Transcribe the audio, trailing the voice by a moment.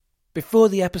Before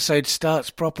the episode starts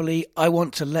properly, I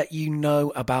want to let you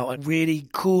know about a really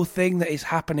cool thing that is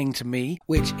happening to me,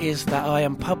 which is that I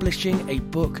am publishing a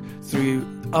book through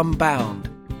Unbound.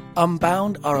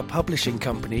 Unbound are a publishing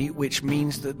company, which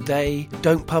means that they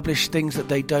don't publish things that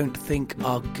they don't think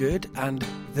are good and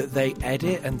that they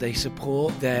edit and they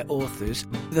support their authors.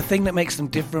 The thing that makes them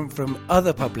different from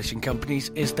other publishing companies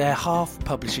is they're half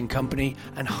publishing company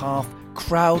and half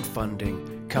crowdfunding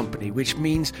company, which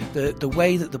means that the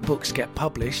way that the books get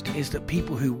published is that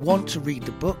people who want to read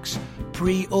the books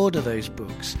pre-order those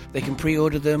books. They can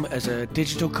pre-order them as a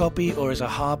digital copy or as a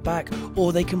hardback,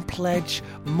 or they can pledge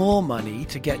more money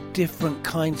to get different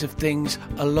kinds of things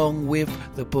along with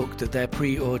the book that they're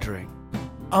pre-ordering.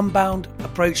 Unbound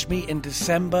approached me in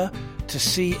December to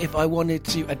see if I wanted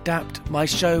to adapt my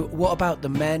show, What About the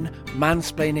Men?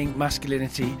 Mansplaining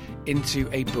Masculinity, into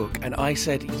a book. And I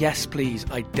said, yes, please,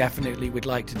 I definitely would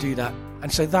like to do that. And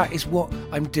so that is what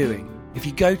I'm doing. If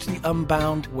you go to the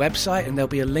Unbound website, and there'll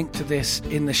be a link to this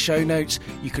in the show notes,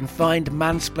 you can find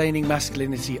Mansplaining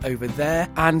Masculinity over there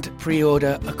and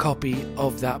pre-order a copy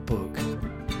of that book.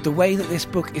 The way that this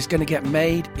book is going to get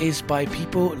made is by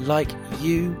people like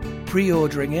you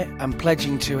pre-ordering it and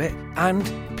pledging to it,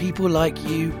 and people like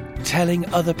you telling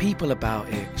other people about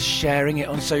it, sharing it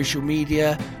on social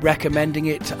media, recommending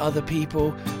it to other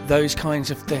people, those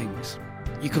kinds of things.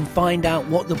 You can find out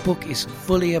what the book is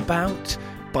fully about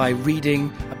by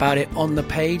reading about it on the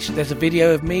page. There's a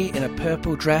video of me in a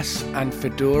purple dress and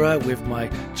fedora with my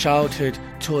childhood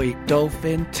toy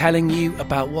dolphin telling you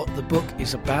about what the book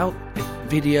is about. If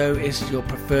video is your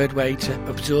preferred way to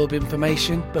absorb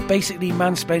information, but basically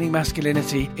Mansplaining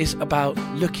Masculinity is about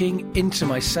looking into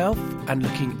myself and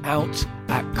looking out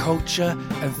at culture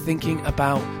and thinking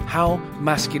about how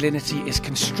masculinity is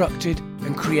constructed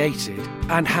and created,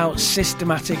 and how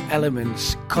systematic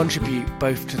elements contribute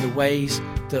both to the ways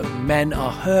that men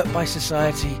are hurt by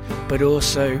society, but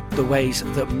also the ways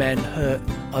that men hurt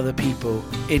other people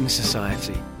in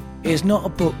society. It is not a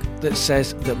book that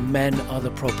says that men are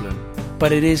the problem,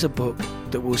 but it is a book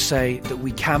that will say that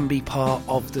we can be part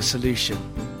of the solution.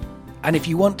 And if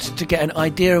you want to get an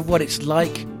idea of what it's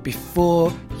like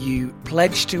before you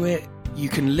pledge to it, you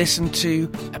can listen to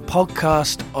a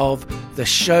podcast of the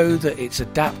show that it's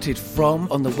adapted from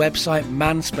on the website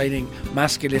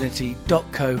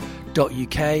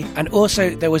mansplainingmasculinity.co.uk. And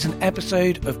also there was an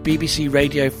episode of BBC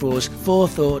Radio 4's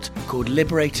Forethought called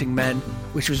Liberating Men,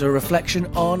 which was a reflection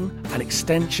on an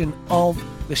extension of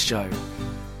the show.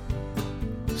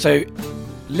 So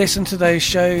listen to those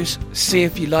shows, see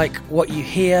if you like what you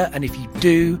hear, and if you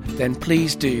do, then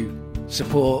please do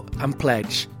support and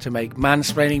pledge to make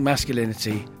Mansplaining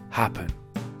Masculinity happen.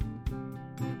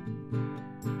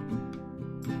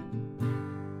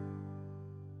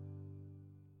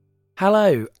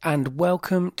 Hello and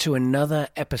welcome to another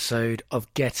episode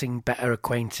of Getting Better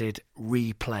Acquainted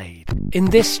Replayed.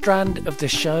 In this strand of the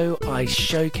show, I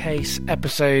showcase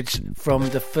episodes from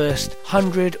the first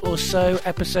 100 or so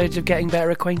episodes of Getting Better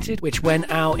Acquainted, which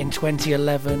went out in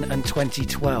 2011 and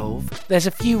 2012. There's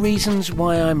a few reasons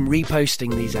why I'm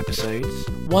reposting these episodes.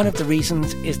 One of the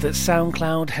reasons is that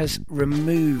SoundCloud has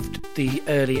removed the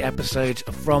early episodes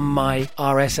from my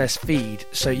RSS feed,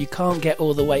 so you can't get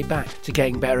all the way back to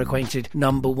Getting Better Acquainted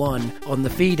number 1 on the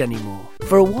feed anymore.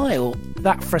 For a while,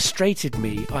 that frustrated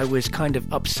me. I was kind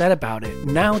of upset about it.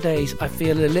 Nowadays, I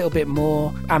feel a little bit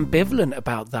more ambivalent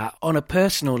about that. On a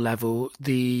personal level,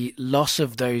 the loss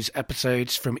of those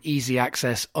episodes from easy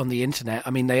access on the internet, I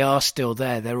mean, they are still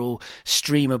there. They're all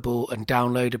streamable and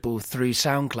downloadable through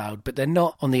SoundCloud, but they're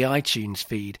not on the iTunes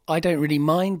feed. I don't really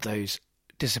mind those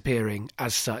disappearing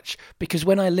as such, because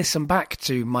when I listen back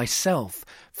to myself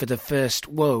for the first,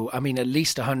 at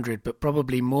least 100, but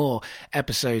probably more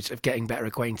episodes of Getting Better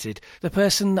Acquainted, the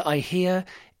person that I hear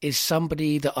is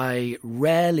somebody that I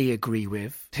rarely agree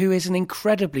with, who is an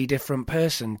incredibly different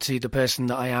person to the person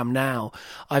that I am now.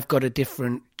 I've got a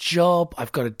different job,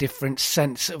 I've got a different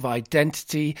sense of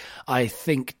identity, I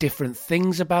think different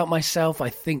things about myself, I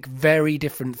think very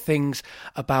different things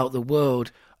about the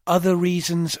world. Other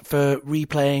reasons for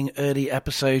replaying early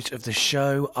episodes of the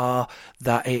show are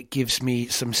that it gives me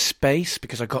some space,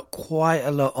 because I've got quite a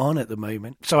lot on at the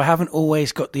moment. So I haven't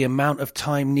always got the amount of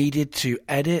time needed to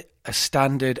edit a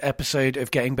standard episode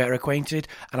of Getting Better Acquainted,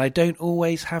 and I don't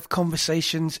always have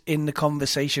conversations in the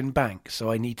conversation bank,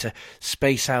 so I need to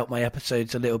space out my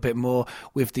episodes a little bit more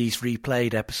with these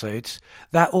replayed episodes.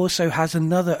 That also has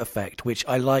another effect, which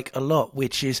I like a lot,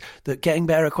 which is that Getting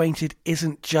Better Acquainted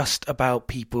isn't just about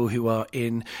people who are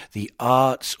in the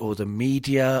arts or the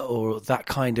media or that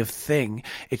kind of thing.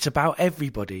 It's about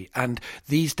everybody, and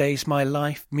these days my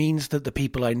life means that the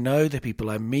people I know, the people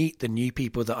I meet, the new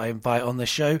people that I invite on the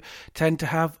show tend to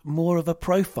have more of a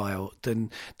profile than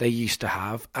they used to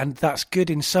have, and that's good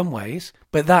in some ways,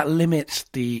 but that limits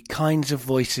the kinds of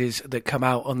voices that come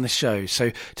out on the show.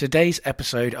 So today's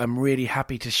episode I'm really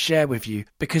happy to share with you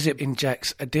because it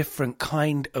injects a different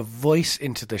kind of voice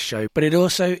into the show, but it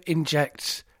also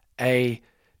injects a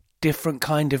different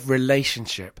kind of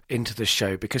relationship into the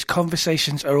show, because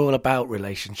conversations are all about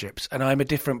relationships, and I'm a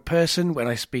different person when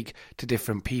I speak to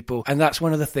different people, and that's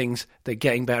one of the things that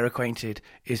Getting Better Acquainted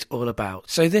is all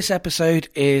about. So this episode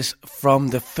is from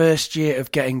the first year of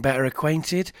Getting Better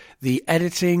Acquainted. The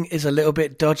editing is a little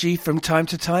bit dodgy from time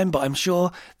to time, but I'm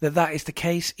sure that that is the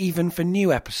case even for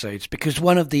new episodes, because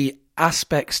one of the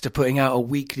aspects to putting out a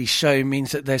weekly show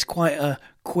means that there's quite a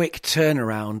quick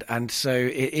turnaround, and so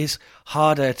it is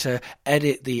harder to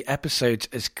edit the episodes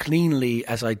as cleanly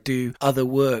as I do other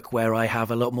work where I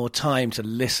have a lot more time to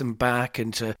listen back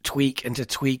and to tweak and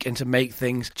to make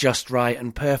things just right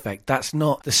and perfect. That's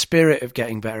not the spirit of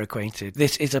Getting Better Acquainted.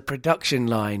 This is a production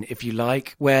line, if you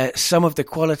like, where some of the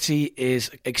quality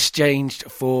is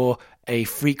exchanged for a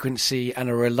frequency and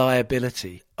a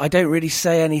reliability. I don't really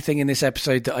say anything in this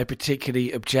episode that I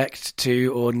particularly object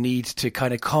to or need to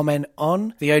kind of comment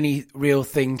on. The only real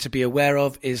thing to be aware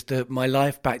of is that my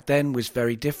life back then was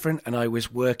very different, and I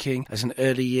was working as an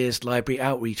early years library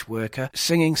outreach worker,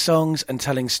 singing songs and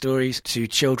telling stories to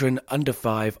children under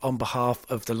 5 on behalf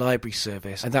of the library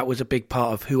service. And that was a big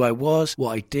part of who I was,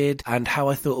 what I did, and how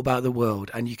I thought about the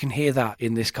world. And you can hear that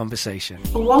in this conversation.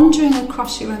 Wandering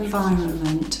across your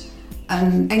environment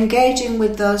and engaging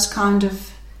with those kind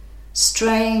of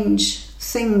strange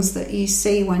things that you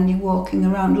see when you're walking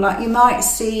around. Like you might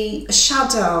see a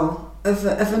shadow of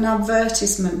an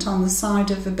advertisement on the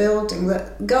side of a building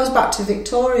that goes back to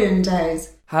Victorian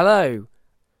days. Hello,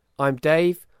 I'm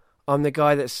Dave. I'm the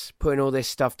guy that's putting all this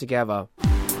stuff together.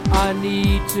 I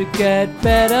need to get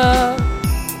better.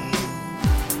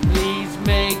 Please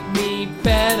make me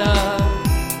better.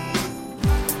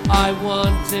 I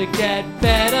want to get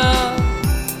better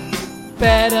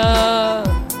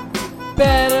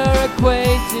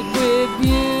acquainted with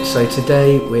you. So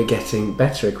today we're getting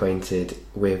better acquainted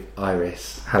with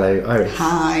Iris. Hello, Iris.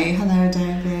 Hi, hello,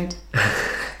 David.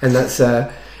 And that's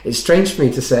it's strange for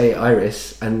me to say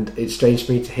Iris, and it's strange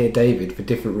for me to hear David for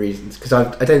different reasons, because I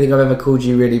don't think I've ever called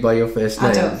you really by your first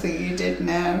name. I don't think you did,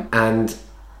 no. And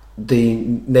the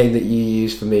name that you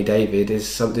use for me, David, is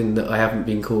something that I haven't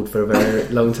been called for a very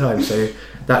long time, so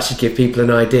that should give people an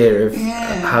idea of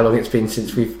how long it's been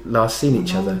since we've last seen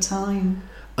each other. A long time.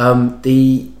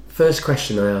 The first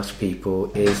question I ask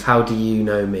people is, how do you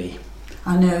know me?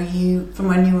 I know you from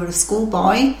when you were a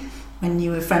schoolboy, when you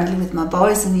were friendly with my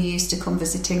boys and you used to come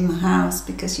visiting my house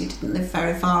because you didn't live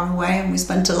very far away, and we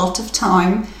spent a lot of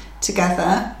time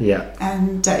together. Yeah.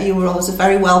 And you were always a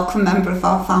very welcome member of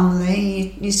our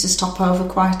family. You used to stop over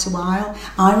quite a while.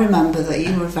 I remember that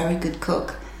you were a very good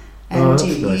cook, and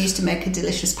you used to make a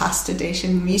delicious pasta dish,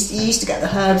 and you used to get the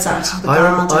herbs out of the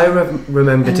garden. I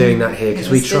remember doing that here, because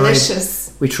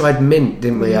we tried mint,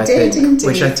 didn't we? We I did, think, indeed,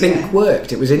 which I think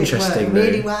worked. It was interesting. It worked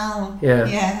really well.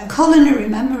 Yeah. Culinary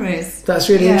memories. That's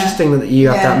really interesting that you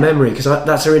have that memory, because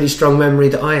that's a really strong memory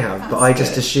that I have. But I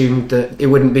just assumed that it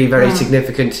wouldn't be very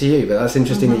significant to you. But that's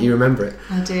interesting that you remember it.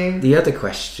 I do. The other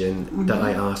question that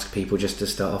I ask people just to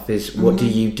start off is, what do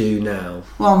you do now?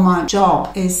 Well, my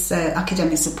job is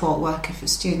academic support worker for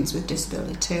students with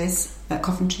disabilities at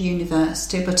Coventry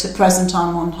University, but at present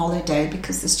I'm on holiday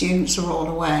because the students are all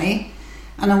away.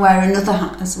 And I wear another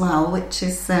hat as well, which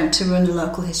is to run a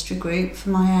local history group for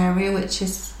my area, which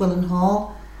is Willen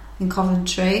Hall in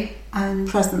Coventry. And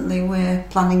presently we're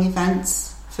planning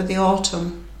events for the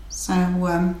autumn.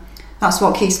 So that's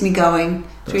what keeps me going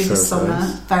through the summer.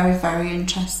 Nice. Very, very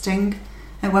interesting.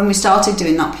 And when we started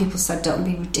doing that, people said, don't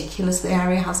be ridiculous, the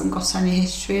area hasn't got any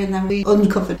history. And then we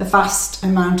uncovered a vast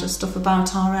amount of stuff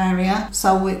about our area.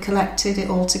 So we collected it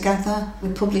all together. We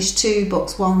published 2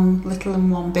 books, one little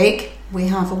and one big. We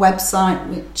have a website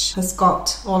which has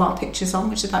got all our pictures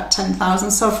on, which is about 10,000.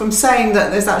 So from saying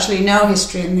that there's actually no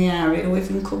history in the area, we've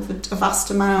uncovered a vast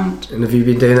amount. And have you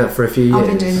been doing that for a few years? I've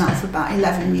been doing that for about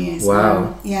 11 years Wow.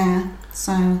 now. Yeah,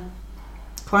 so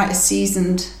quite a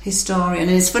seasoned historian.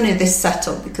 And it's funny, this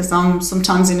setup, because I'm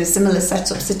sometimes in a similar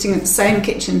setup, sitting at the same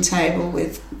kitchen table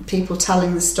with people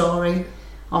telling the story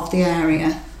of the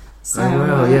area. So,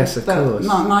 yes, of course.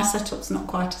 My setup's not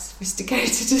quite as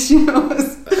sophisticated as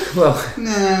yours. Well,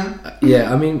 no.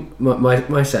 Yeah, I mean,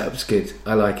 my setup's good.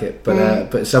 I like it,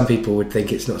 but some people would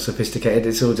think it's not sophisticated.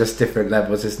 It's all just different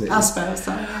levels, isn't it? I suppose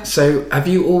so. Yeah. So, have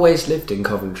you always lived in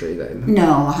Coventry then?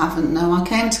 No, I haven't. No, I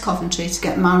came to Coventry to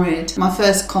get married. My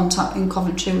first contact in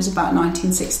Coventry was about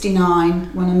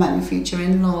 1969 when I met my future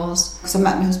in-laws, because I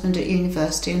met my husband at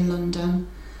university in London,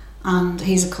 and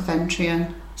he's a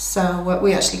Coventrian. So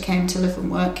we actually came to live and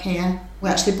work here. We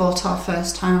actually bought our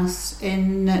first house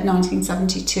in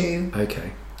 1972.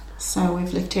 Okay. So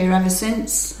we've lived here ever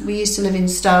since. We used to live in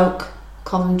Stoke,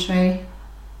 Coventry,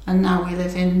 and now we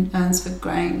live in Urnsford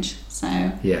Grange. So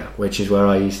yeah, which is where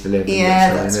I used to live.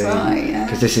 Yeah, that's right. Yeah,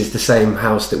 because this is the same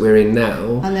house that we're in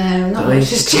now. I know, not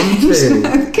much has changed.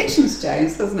 The kitchen's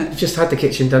changed, hasn't it? You've just had the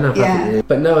kitchen done up, haven't you?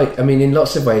 But no, I mean, in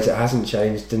lots of ways it hasn't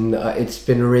changed, and it's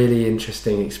been a really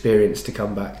interesting experience to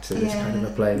come back to this kind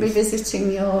of a place.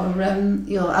 Revisiting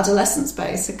your adolescence,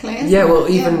 basically. Yeah, well,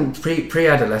 even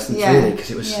pre-adolescence, really,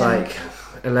 because it was like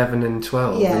 11 and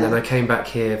 12, and then I came back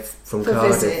here from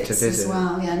Cardiff to visit as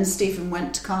well. Yeah, and Stephen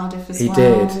went to Cardiff as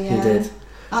well. He did.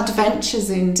 Adventures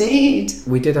indeed.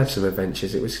 We did have some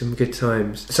adventures. It was some good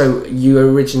times. So you were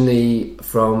originally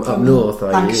from up north,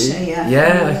 are Lancashire, you?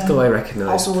 Yeah, I thought I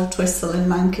recognised. Oswald Twistle in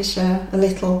Lancashire, a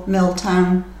little mill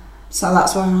town. So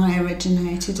that's where I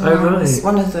originated. And I was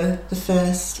one of the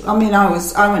first. I mean, I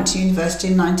went to university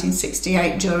in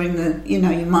 1968 during the,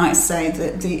 you might say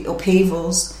the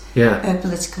upheavals.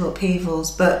 Political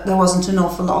upheavals, but there wasn't an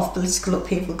awful lot of political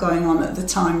upheaval going on at the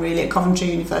time, really, at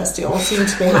Coventry University. It all seemed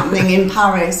to be happening in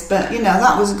Paris, but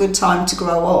that was a good time to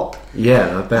grow up.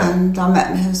 Yeah, I bet. And I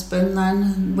met my husband then,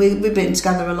 and we've been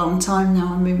together a long time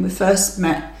now. I mean, we first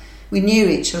met, we knew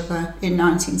each other in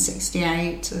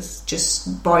 1968 as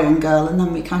just boy and girl, and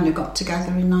then we kind of got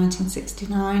together in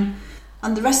 1969.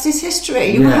 And the rest is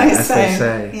history, you might say. They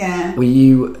say. Yeah. Were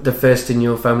you the first in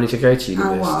your family to go to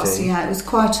university? I was, yeah. It was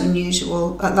quite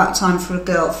unusual at that time for a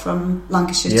girl from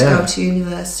Lancashire to go to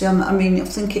university. I mean, I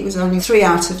think it was only 3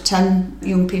 out of 10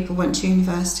 young people went to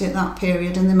university at that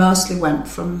period, and they mostly went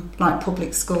from,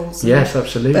 public schools. Yes,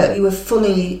 absolutely. But you were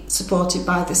fully supported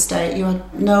by the state. You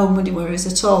had no money worries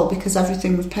at all because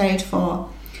everything was paid for.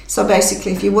 So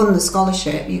basically, if you won the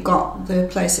scholarship, you got the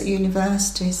place at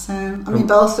university. So, I mean,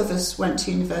 both of us went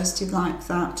to university like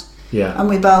that. Yeah. And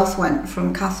we both went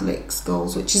from Catholic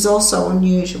schools, which is also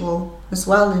unusual as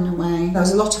well, in a way. There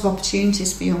was a lot of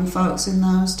opportunities for young folks in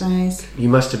those days. You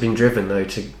must have been driven, though,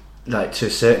 to a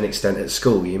certain extent at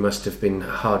school. You must have been a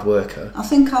hard worker. I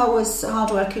think I was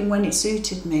hardworking when it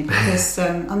suited me because,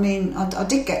 I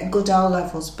did get good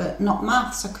O-levels, but not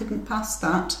maths. I couldn't pass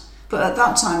that. But at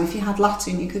that time, if you had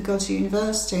Latin, you could go to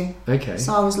university. Okay.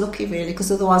 So I was lucky, really,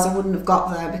 because otherwise I wouldn't have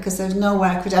got there, because there's no way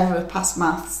I could ever have passed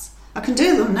maths. I can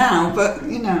do them now, but,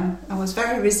 I was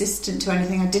very resistant to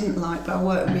anything I didn't like, but I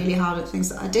worked really hard at things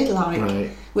that I did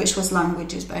like, which was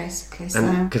languages, basically.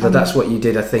 Because that's what you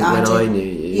did, I think, I knew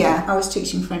you. Yeah, I was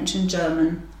teaching French and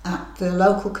German at the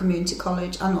local community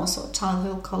college and also at Tile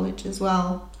Hill College as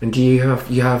well. And do you have,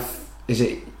 is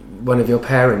it one of your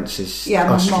parents is Austrian,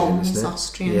 my mum is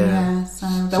Austrian, so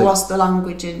there was the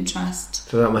language interest.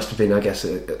 So that must have been, I guess...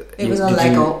 it was a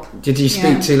leg up. Did you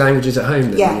speak 2 languages at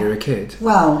home then when you were a kid?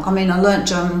 Well, I mean, I learnt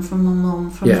German from my mum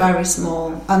from very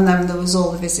small, and then there was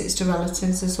all the visits to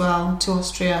relatives as well, to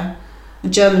Austria,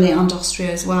 Germany and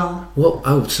Austria as well.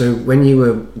 So when you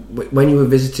were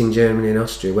visiting Germany and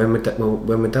Austria, when would that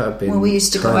have been? Well, we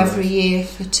used to go every year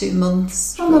for 2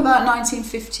 months, from about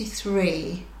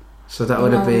 1953. So that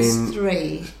would have been... I was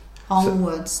 3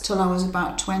 onwards till I was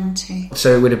about 20.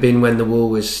 So it would have been when the wall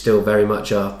was still very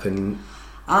much up and...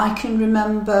 I can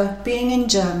remember being in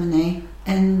Germany,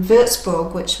 in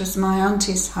Würzburg, which was my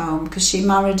auntie's home, because she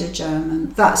married a German.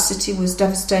 That city was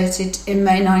devastated in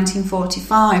May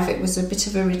 1945. It was a bit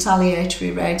of a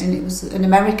retaliatory raid, and it was an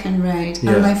American raid.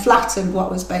 Yeah. And they flattened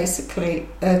what was basically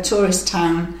a tourist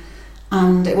town.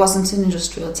 And it wasn't an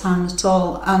industrial town at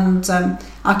all. And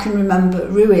I can remember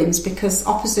ruins, because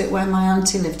opposite where my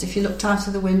auntie lived, if you looked out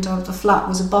of the window of the flat,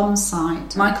 was a bomb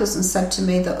site. My cousin said to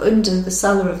me that under the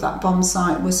cellar of that bomb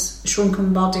site was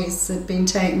shrunken bodies that had been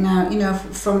taken out,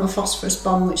 from a phosphorus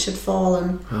bomb which had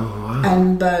fallen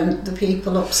and burnt the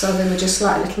people up. So they were just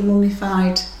like little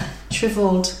mummified,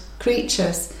 shrivelled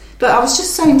creatures. But I was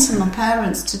just saying to my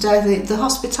parents today, the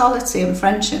hospitality and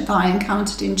friendship that I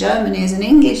encountered in Germany as an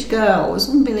English girl was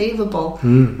unbelievable.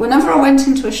 Whenever I went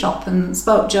into a shop and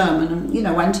spoke German and, you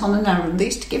know, went on an errand, they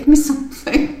used to give me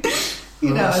something,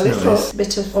 you know, a little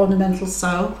bit of ornamental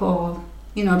soap or,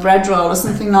 you know, a bread roll or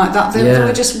something like that. They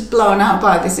were just blown out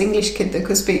by this English kid that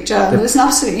could speak German. There's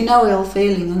absolutely no ill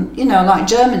feeling. And, you know, like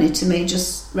Germany to me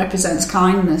just represents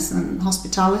kindness and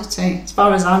hospitality, as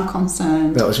far as I'm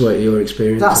concerned. That was what your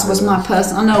experience That was my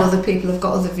personal... I know other people have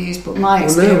got other views, but my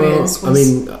experience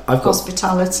was I've got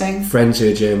hospitality. Friends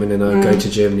who are German, and I go to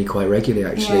Germany quite regularly,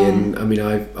 actually. And, I mean,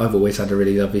 I've always had a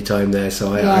really lovely time there,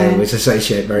 so I always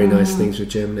associate very nice things with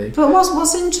Germany. But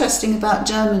what's interesting about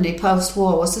Germany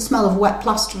post-war was the smell of wet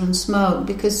plaster and smoke,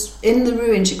 because in the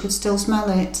ruins you could still smell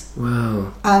it.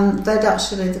 Wow. And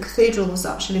the cathedral was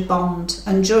actually bombed,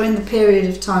 and during the period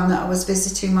of time that I was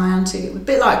visiting my auntie, it was a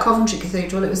bit like Coventry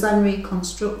Cathedral, it was then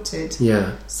reconstructed.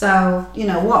 Yeah. So, you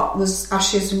know, what was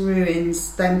ashes and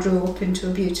ruins then grew up into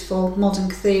a beautiful modern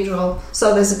cathedral.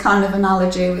 So there's a kind of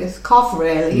analogy with Cov,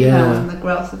 really, you know, and the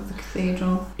growth of the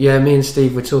cathedral. Yeah, me and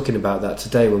Steve were talking about that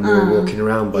today when we were walking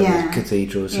around by the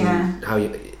cathedrals and how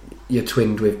you're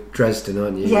twinned with Dresden,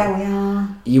 aren't you? Yeah, we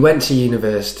are. You went to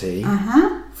university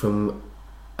from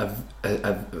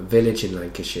a village in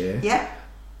Lancashire. Yeah.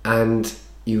 And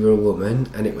you were a woman,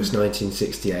 and it was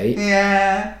 1968.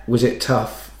 Yeah. Was it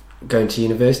tough going to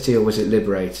university, or was it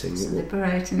liberating? It was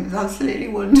liberating. It was absolutely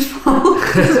wonderful.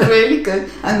 It was really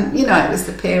good. And, you know, it was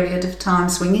the period of time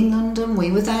swinging London.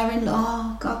 We were there in,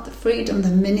 oh, God, the freedom, the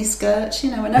miniskirts,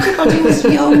 you know, and everybody was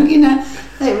young, you know.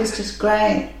 It was just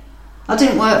great. I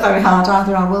didn't work very hard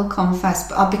either, I will confess,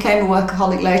 but I became a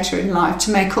workaholic later in life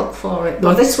to make up for it.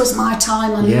 But this was my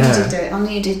time, I needed it. I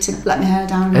needed to let my hair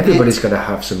down a Everybody's bit. got to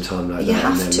have some time like you that. You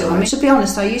have to. I mean, to be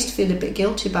honest, I used to feel a bit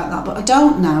guilty about that, but I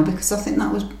don't now, because I think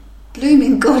that was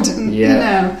blooming good. And, you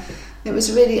know, it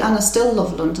was really... And I still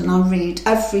love London. I read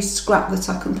every scrap that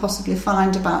I can possibly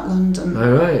find about London.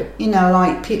 Oh, right. You know,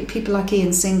 like people like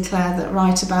Ian Sinclair that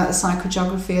write about the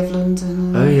psychogeography of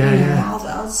London. And,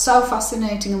 that's so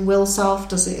fascinating. And Will Self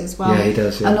does it as well. Yeah, he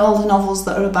does, And all the novels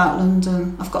that are about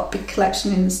London. I've got a big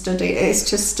collection in the study. It's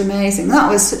just amazing. That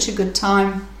was such a good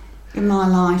time in my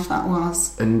life, that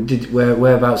was. And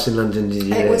whereabouts in London did you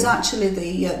live? It was actually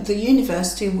the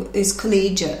university is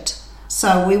collegiate.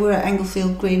 So we were at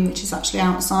Englefield Green, which is actually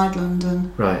outside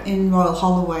London, in Royal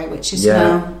Holloway, which is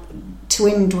now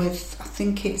twinned with, I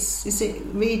think is it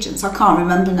Regents? I can't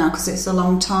remember now because it's a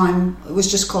long time. It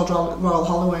was just called Royal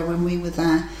Holloway when we were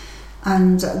there.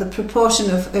 And the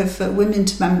proportion of women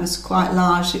to men was quite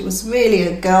large. It was really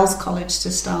a girls' college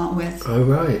to start with. Oh,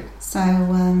 right. So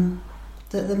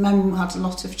the men had a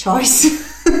lot of choice.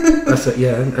 That's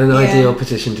an ideal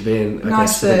position to be in, I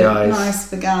guess, for the guys. Nice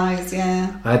for guys,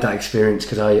 yeah. I had that experience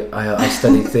because I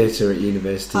studied theatre at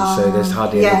university, so there's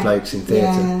hardly any blokes in theatre.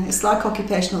 Yeah, it's like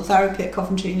occupational therapy at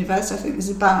Coventry University. I think there's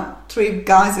about 3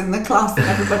 guys in the class and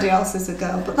everybody else is a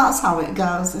girl, but that's how it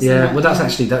goes, isn't it? Well,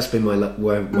 that's been my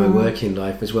working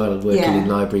life as well, working in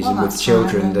libraries and with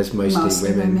children. Right. There's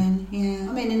mostly women. Yeah,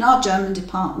 I mean, in our German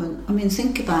department, I mean,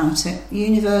 think about it.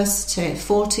 University,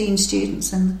 14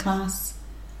 students in the class.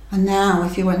 And now,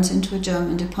 if you went into a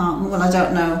German department, well, I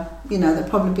don't know, you know, there'd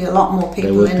probably be a lot more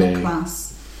people in a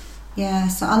class. Yeah,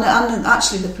 so, and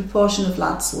actually the proportion of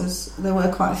lads there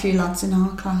were quite a few lads in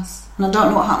our class. And I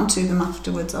don't know what happened to them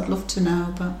afterwards. I'd love to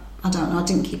know, but I don't know. I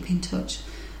didn't keep in touch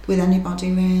with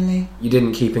anybody, really. You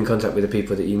didn't keep in contact with the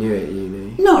people that you knew at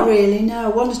uni? Not really,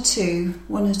 no. One or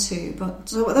two, but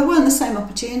there weren't the same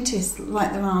opportunities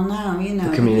like there are now, you know.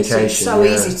 The communication, it's so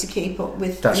easy to keep up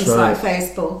with things like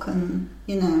Facebook and,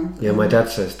 you know. Yeah, my dad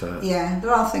says that. Yeah,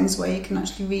 there are things where you can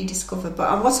actually rediscover.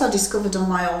 But what I discovered on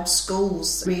my old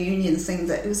school's reunion thing,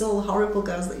 that it was all the horrible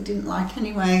girls that you didn't like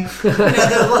anyway. You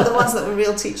know, the ones that were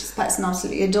real teachers' pets and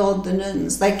absolutely adored the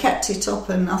nuns. They kept it up,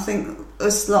 and I think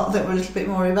us lot that were a little bit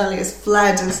more rebellious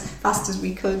fled as fast as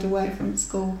we could away from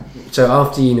school. So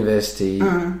after university,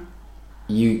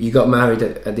 you got married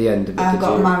at the end of it? I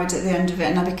got married at the end of it,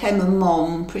 and I became a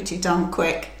mum pretty damn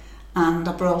quick. And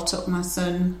I brought up my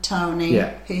son Tony,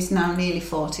 who's now nearly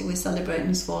 40. We're celebrating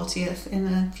his 40th in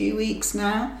a few weeks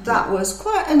now. That was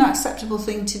quite an acceptable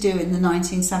thing to do in the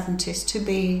 1970s, to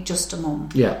be just a mum.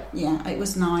 Yeah, it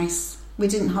was nice. We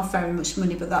didn't have very much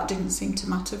money, but that didn't seem to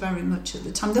matter very much at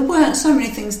the time. There weren't so many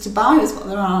things to buy as what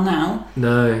there are now.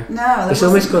 No. No. It's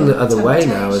almost gone the other way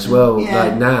now as well. Yeah.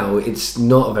 Like now, it's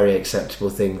not a very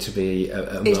acceptable thing to be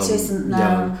a mum. It isn't, no.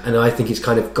 Young. And I think it's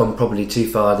kind of gone probably too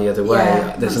far the other way.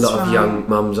 Yeah, There's a lot of young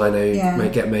mums I know may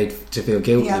get made to feel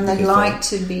guilty. Yeah, and they'd like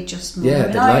to be just mum.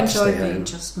 Yeah, I enjoyed being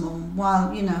just mum.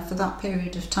 Well, for that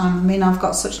period of time. I mean, I've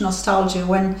got such nostalgia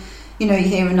when... you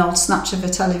hear an old snatch of a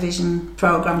television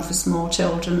programme for small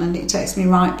children and it takes me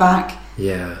right back.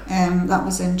 Yeah. That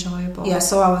was enjoyable. Yeah,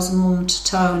 so I was a mum to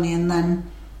Tony, and then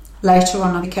later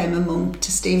on I became a mum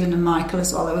to Stephen and Michael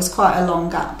as well. There was quite a long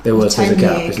gap. There was a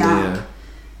gap, isn't there? Yeah.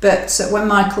 But when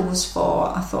Michael was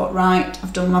 4, I thought, right,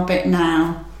 I've done my bit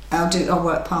now. I'll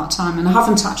work part-time. And I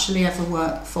haven't actually ever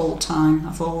worked full-time.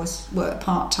 I've always worked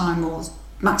part-time or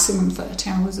maximum 30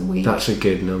 hours a week. That's a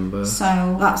good number. So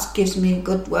that gives me a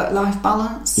good work-life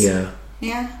balance. Yeah.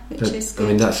 Yeah, which is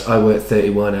good. I mean, I work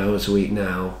 31 hours a week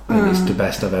now, and it's the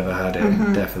best I've ever had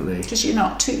it, definitely. Because you're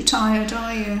not too tired,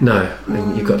 are you? No,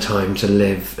 and you've got time to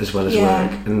live as well as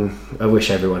work, and I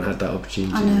wish everyone had that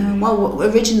opportunity. I know. Well,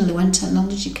 originally when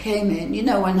technology came in,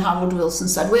 when Harold Wilson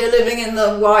said, we're living in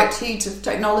the white heat of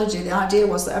technology, the idea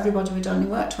was that everybody would only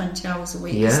work 20 hours a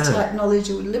week, because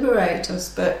technology would liberate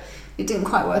us, but... it didn't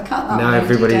quite work out that way. Now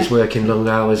everybody's working long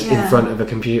hours in front of a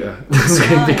computer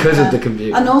because of the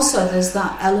computer. And also there's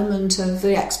that element of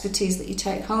the expertise that you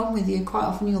take home with you. Quite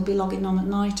often you'll be logging on at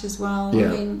night as well. Yeah.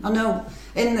 I mean, I know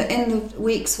in the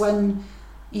weeks when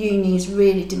uni is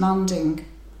really demanding,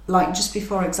 like just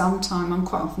before exam time, I'm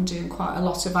quite often doing quite a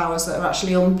lot of hours that are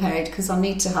actually unpaid because I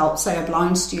need to help, say, a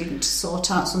blind student to sort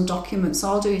out some documents. So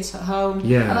I'll do it at home.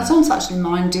 Yeah. And I don't actually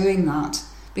mind doing that,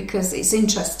 because it's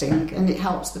interesting and it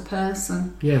helps the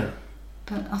person. Yeah.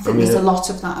 But I think there's a lot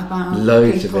of that about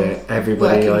loads people of it.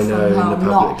 Everybody I know in the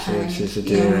public services are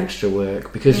doing extra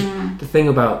work, because the thing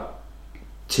about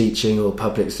teaching or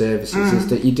public services is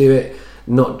that you do it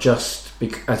not just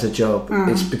as a job,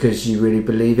 it's because you really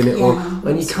believe in it,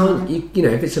 and you can't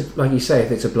if it's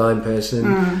if it's a blind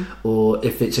person or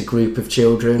if it's a group of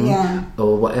children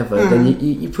or whatever, then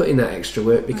you put in that extra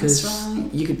work, because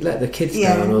you could let the kids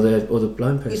down or the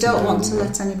blind person you don't down, want to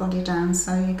let anybody down,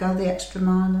 so you go the extra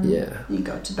mile and you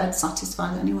go to bed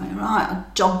satisfied anyway. Right, a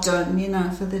job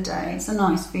done for the day. It's a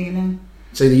nice feeling.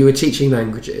 So you were teaching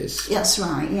languages? That's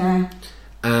right.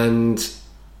 And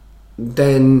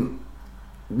then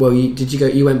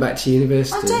you went back to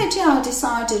university? I did, I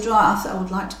decided, I thought I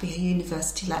would like to be a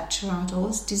university lecturer. I'd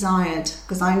always desired,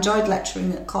 because I enjoyed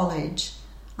lecturing at college.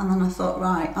 And then I thought,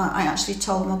 I actually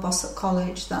told my boss at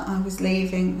college that I was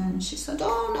leaving, and she said,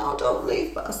 oh no, don't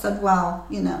leave. But I said, well,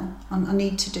 I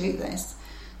need to do this.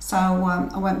 So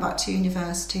I went back to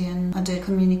university and I did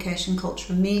communication,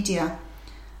 culture and media,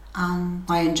 and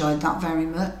I enjoyed that very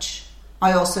much.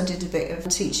 I also did a bit of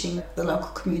teaching at the local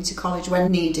community college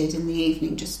when needed in the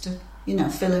evening, just to,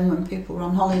 fill in when people were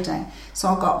on holiday. So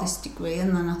I got this degree,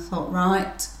 and then I thought,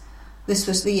 this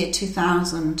was the year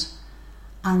 2000,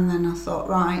 and then I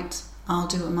thought, I'll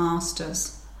do a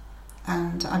master's.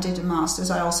 And I did a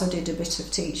master's. I also did a bit of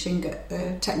teaching at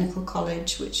the technical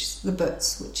college, which is the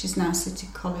Butts, which is now City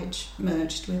College,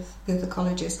 merged with the other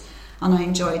colleges, and I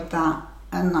enjoyed that.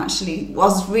 And actually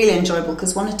was really enjoyable,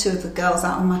 because one or two of the girls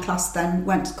out of my class then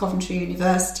went to Coventry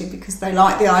University because they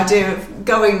liked the idea of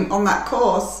going on that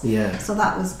course. Yeah. So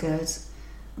that was good.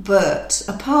 But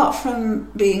apart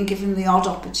from being given the odd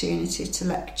opportunity to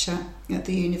lecture at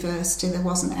the university, there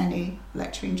wasn't any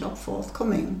lecturing job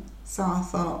forthcoming. So I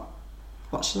thought,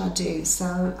 what shall I do?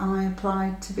 So I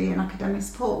applied to be an academic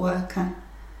support worker,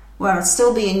 where I'd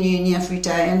still be in uni every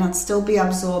day and I'd still be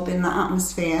absorbing that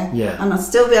atmosphere, and I'd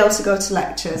still be able to go to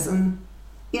lectures, and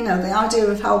the idea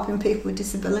of helping people with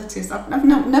disabilities, I've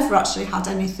never actually had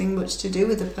anything much to do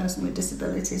with a person with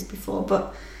disabilities before,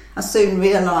 but I soon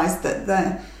realised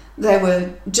that they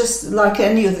were just like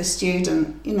any other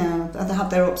student, they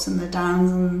had their ups and their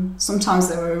downs, and sometimes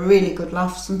they were a really good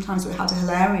laugh, sometimes we had a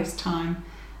hilarious time.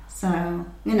 So,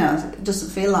 it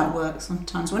doesn't feel like work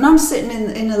sometimes. When I'm sitting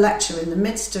in a lecture in the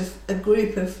midst of a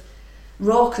group of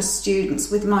raucous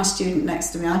students with my student next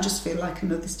to me, I just feel like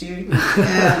another student.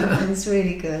 It's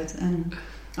really good. And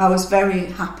I was very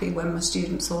happy when my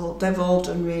students they've all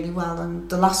done really well. And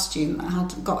the last student I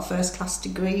had got a first class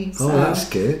degree. So, that's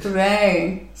good.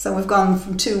 Hooray. So we've gone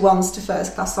from 2 1s to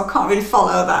first class, so I can't really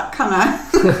follow that, can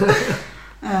I?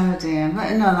 Oh dear!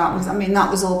 But no,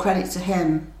 that was all credit to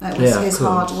him. That was his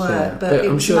hard work. But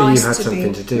I'm sure you had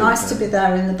something to do. Nice to be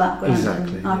there in the background.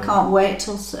 Exactly. I can't wait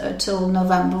till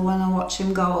November when I watch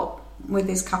him go up with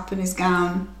his cap and his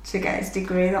gown to get his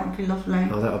degree. That would be lovely.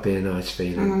 Oh, that would be a nice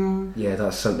feeling. Yeah,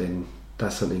 that's something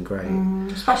that's something great.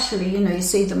 Especially, you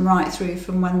see them right through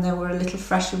from when they were a little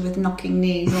fresher with knocking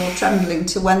knees or trembling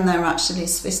to when they're actually a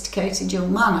sophisticated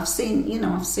young man. I've seen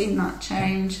that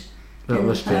change. That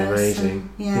must be amazing.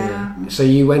 Yeah. So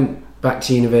you went back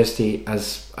to university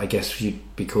as, I guess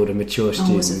you'd be called a mature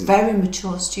student. I was a very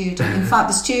mature student. In fact,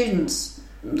 the students,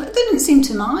 they didn't seem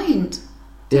to mind.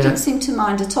 They didn't seem to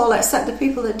mind at all, except the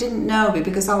people that didn't know me,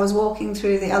 because I was walking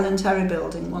through the Ellen Terry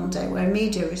building one day where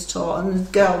media is taught, and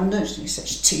the girl nudged me and said,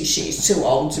 she's too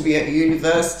old to be at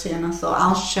university, and I thought,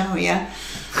 I'll show you.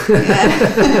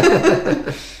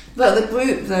 But the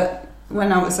group that,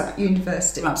 when I was at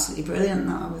university, were absolutely brilliant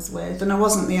that I was with, and I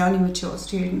wasn't the only mature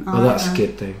student either. Oh, that's a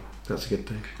good thing. That's a good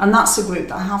thing. And that's a group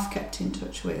that I have kept in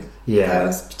touch with. Yeah.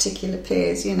 Those particular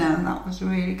peers, that was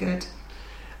really good.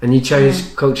 And you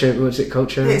chose culture, what's it,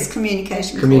 culture? It's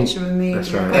communication, culture and media.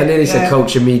 That's right. I nearly said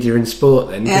culture, media and sport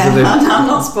then. Yeah, of the I'm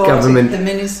not sport, government the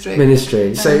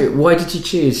ministry. So why did you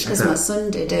choose Because my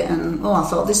son did it, and I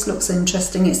thought this looks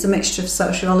interesting. It's a mixture of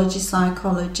sociology,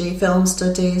 psychology, film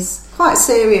studies, quite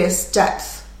serious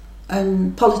depth,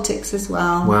 and politics as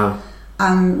well. Wow.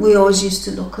 And we always used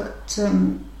to look at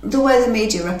the way the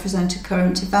media represented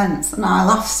current events, and I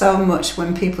laugh so much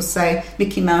when people say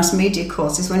Mickey Mouse media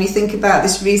courses. When you think about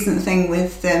this recent thing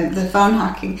with the phone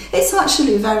hacking, it's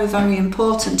actually very, very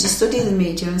important to study the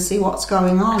media and see what's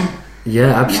going on.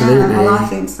 Yeah, absolutely. Yeah, well, I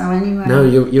think so anyway. No,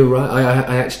 you're right.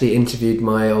 I actually interviewed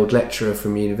my old lecturer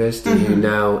from university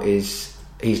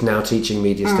he's now teaching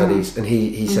media studies, and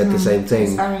he said the same thing.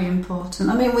 It's very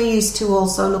important. I mean, we used to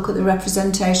also look at the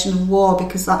representation of war,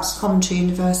 because that's Coventry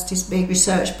University's big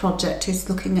research project, is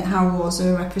looking at how wars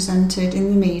are represented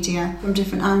in the media from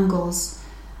different angles.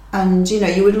 And,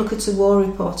 you would look at a war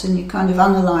report and you kind of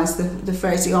analyse the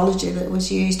phraseology that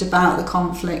was used about the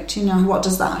conflict. What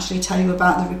does that actually tell you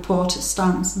about the reporter's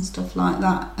stance and stuff like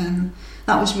that? And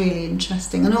that was really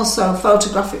interesting. And also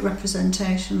photographic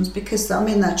representations, because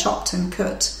they're chopped and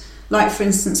cut. Like, for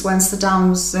instance, when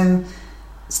Saddam's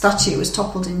statue was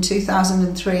toppled in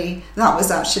 2003, that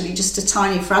was actually just a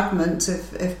tiny fragment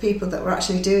of people that were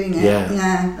actually doing it.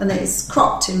 Yeah. And it's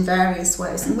cropped in various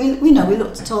ways. And we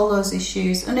looked at all those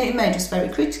issues, and it made us very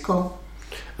critical.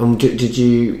 Did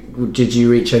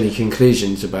you reach any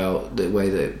conclusions about the way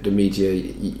that the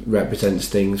media represents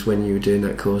things when you were doing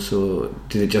that course, or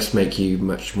did it just make you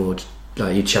much more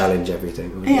like you challenge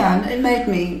everything? Yeah, and it made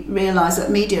me realise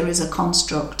that media is a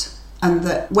construct, and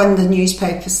that when the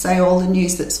newspapers say all the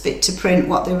news that's fit to print,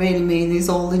 what they really mean is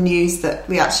all the news that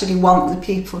we actually want the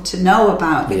people to know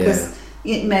about, because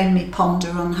it made me ponder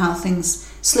on how things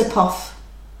slip off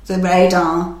the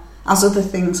radar as other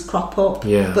things crop up,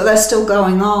 but they're still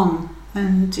going on,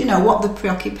 and what the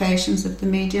preoccupations of the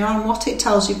media are, and what it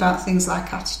tells you about things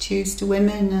like attitudes to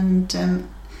women and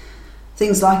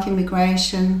things like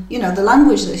immigration, the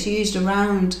language that's used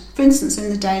around. For instance, in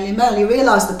the Daily Mail, you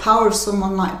realise the power of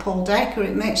someone like Paul Dacre.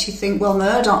 It makes you think, well,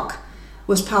 Murdoch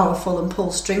was powerful and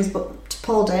pulled strings, but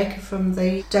Paul Dacre from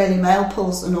the Daily Mail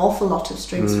pulls an awful lot of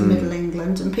strings from Middle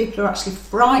England, and people are actually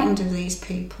frightened of these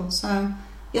people. So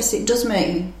yes, it does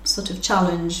make you sort of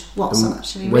challenge what's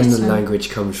actually when written. the language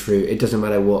comes through. It doesn't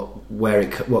matter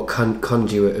what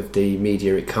conduit of the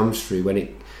media it comes through. When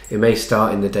it may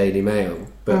start in the Daily Mail,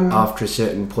 but after a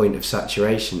certain point of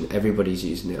saturation, everybody's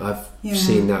using it. I've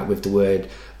seen that with the word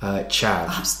chav.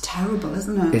 That's terrible,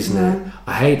 isn't it? Isn't it?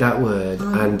 I hate that word,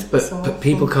 but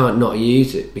people can't not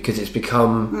use it because it's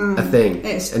become a thing,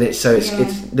 it's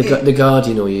the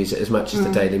Guardian will use it as much as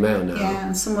the Daily Mail now. Yeah,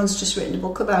 and someone's just written a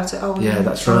book about it.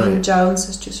 That's Colin right. Jones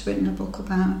has just written a book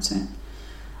about it.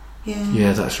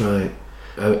 Yeah, that's right.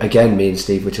 Again, me and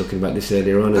Steve were talking about this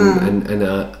earlier on, and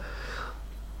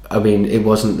I mean, it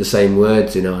wasn't the same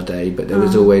words in our day, but there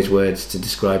was always words to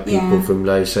describe people from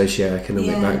low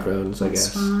socioeconomic backgrounds, I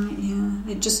guess. Right, yeah.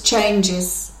 It just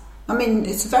changes. I mean,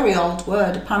 it's a very old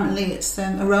word. Apparently it's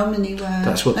a Romany word.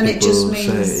 That's what and people it just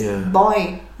means say,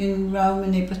 boy in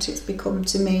Romany, but it's become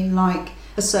to mean like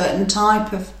a certain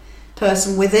type of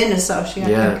person within a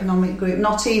socioeconomic group,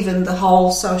 not even the whole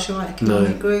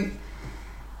socioeconomic group.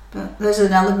 But there's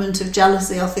an element of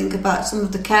jealousy, I think, about some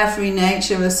of the carefree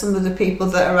nature of some of the people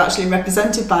that are actually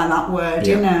represented by that word,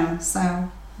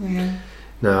 So, yeah.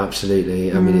 No,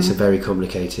 absolutely. I mean, it's a very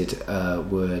complicated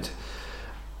word.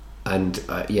 And,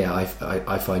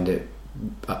 I find it...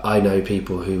 I know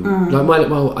people who...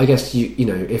 I guess,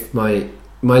 if my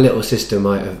little sister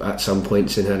might have, at some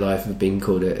points in her life, would have been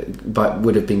called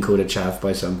a chav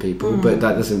by some people, but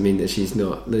that doesn't mean that she's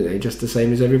not, just the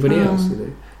same as everybody else,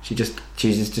 she just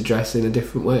chooses to dress in a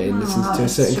different way and listens to a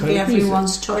certain kind of music. It should be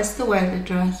everyone's choice, the way they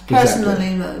dress.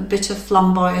 Personally, a bit of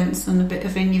flamboyance and a bit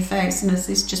of in-your-faceness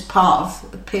is just part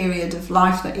of the period of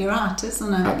life that you're at,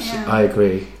 isn't it? Absolutely. Yeah. I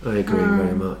agree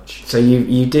very much. So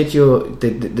you did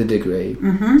the degree,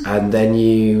 and then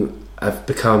you have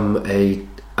become a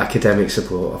academic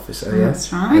support officer. Yeah?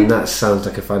 That's right. And that sounds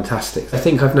like a fantastic. I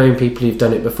think I've known people who've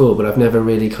done it before, but I've never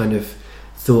really kind of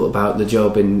thought about the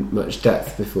job in much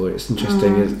depth before. It's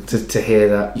interesting to hear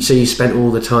that. So you spent all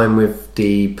the time with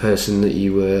the person that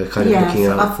you were kind of looking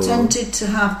out for? I've tended to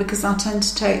have, because I tend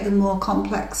to take the more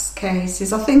complex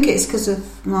cases. I think it's because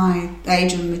of my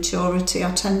age and maturity.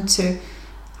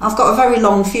 I've got a very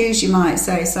long fuse, you might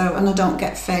say, and I don't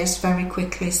get phased very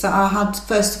quickly. So I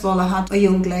had a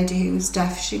young lady who was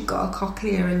deaf. She'd got a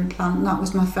cochlear implant, and that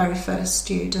was my very first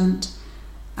student.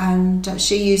 And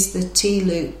she used the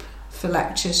T-loop for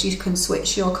lectures. You can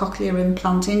switch your cochlear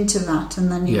implant into that,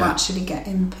 and then you actually get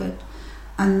input.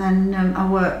 And then I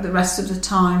worked the rest of the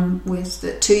time with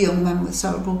the 2 young men with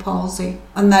cerebral palsy.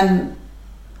 And then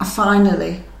I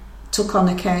finally took on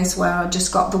a case where I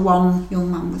just got the one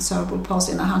young man with cerebral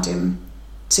palsy, and I had him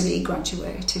till he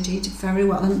graduated. He did very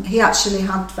well, and he actually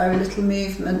had very little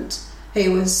movement. He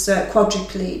was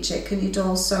quadriplegic, and he'd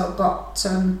also got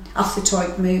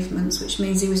athetoid movements, which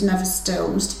means he was never still.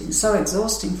 It must have been so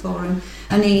exhausting for him.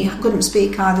 And he couldn't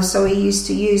speak either, so he used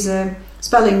to use a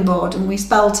spelling board, and we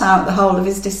spelt out the whole of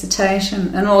his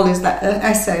dissertation and all his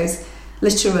essays,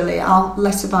 literally,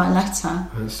 letter by letter.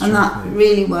 And that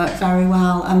really worked very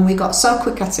well. And we got so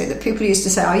quick at it that people used to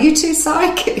say, "Are you too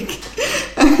psychic?"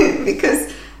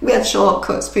 Because we had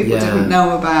shortcuts people didn't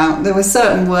know about. There were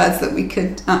certain words that we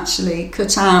could actually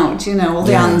cut out, all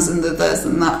the ands and the thers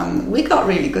and that, and we got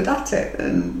really good at it.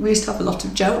 And we used to have a lot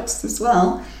of jokes as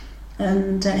well.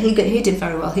 And he did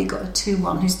very well. He got a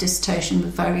 2-1. His dissertation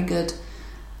was very good.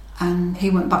 And he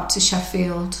went back to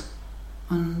Sheffield,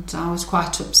 and I was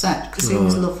quite upset because he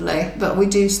was lovely. But we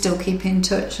do still keep in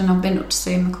touch, and I've been up to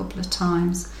see him a couple of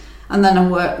times. And then I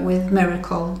worked with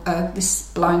Miracle,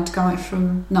 this blind guy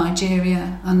from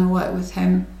Nigeria, and I worked with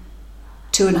him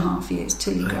 2.5 years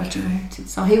till he graduated.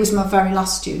 So he was my very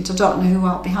last student. I don't know who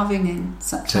I'll be having in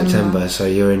September. So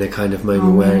you're in a kind of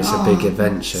moment where it's a big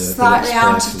adventure. Slightly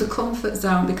out of the comfort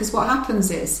zone, because what happens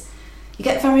is you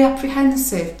get very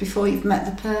apprehensive before you've met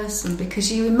the person,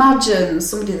 because you imagine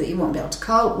somebody that you won't be able to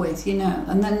cope with,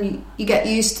 and then you get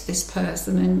used to this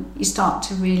person and you start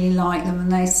to really like them,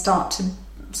 and they start to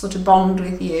sort of bond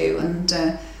with you, and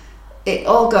it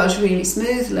all goes really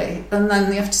smoothly, and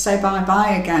then you have to say bye-bye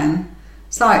again.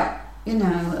 It's like,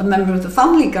 a member of the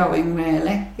family going,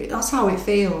 really. That's how it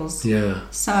feels. Yeah.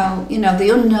 So, the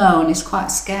unknown is quite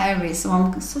scary, so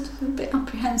I'm sort of a bit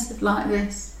apprehensive like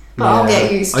this. But I'll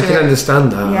get used to it. I can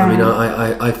understand that. Yeah. I mean,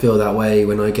 I feel that way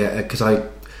when I get... Because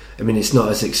I mean, it's not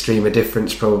as extreme a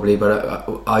difference probably,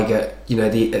 but I get,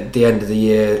 at the end of the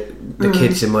year, the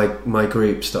kids in my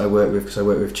groups that I work with, because I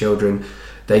work with children,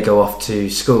 they go off to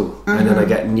school, and then I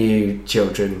get new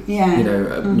children,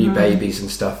 new babies and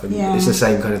stuff, and it's the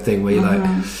same kind of thing where you're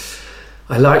like,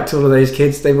 I liked all of those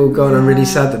kids, they've all gone, I'm really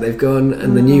sad that they've gone,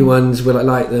 and the new ones, will I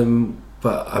like them?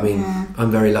 But I mean,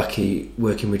 I'm very lucky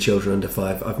working with children under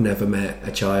 5. I've never met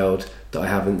a child that I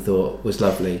haven't thought was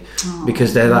lovely,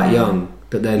 because they're that young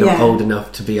that they're not old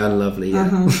enough to be unlovely yet.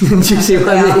 Do you see what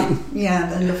I mean? Yeah,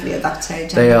 they're lovely at that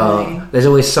age. They are. There's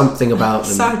always something about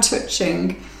them. So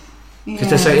touching. Because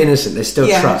they're so innocent. There's still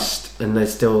trust, and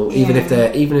there's still even if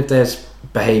there's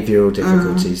behavioural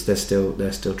difficulties, they're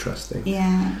still trusting.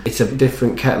 Yeah. It's a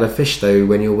different kettle of fish though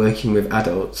when you're working with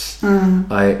adults.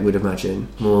 I would imagine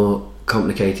more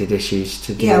complicated issues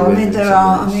to deal with.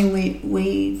 Yeah, I mean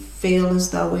we feel as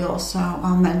though we also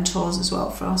are mentors as well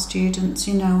for our students.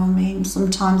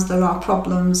 Sometimes there are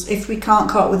problems. If we can't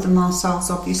cope with them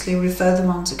ourselves, obviously we refer them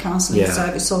on to counselling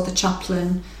service or the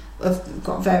chaplain. We've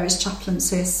got various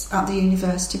chaplaincies at the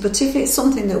university, but if it's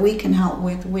something that we can help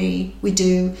with, we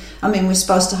do. I mean, we're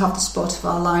supposed to have the support of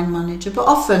our line manager, but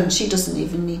often she doesn't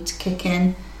even need to kick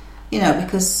in,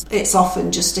 because it's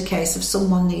often just a case of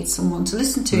someone needs someone to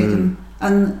listen to them.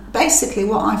 And basically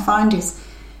what I find is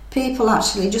people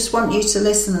actually just want you to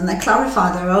listen, and they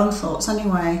clarify their own thoughts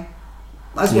anyway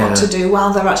as what to do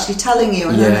while they're actually telling you,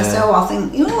 and then they say, I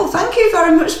think, thank you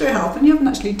very much for your help, and you haven't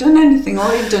actually done anything.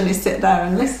 All you've done is sit there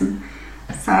and listen.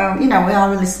 So we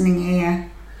are a listening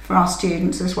ear for our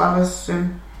students, as well as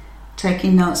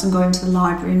taking notes and going to the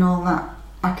library and all that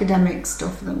academic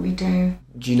stuff that we do.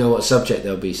 Do you know what subject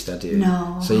they'll be studying?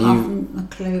 No, I haven't a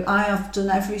clue. I have done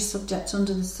every subject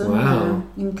under the sun now,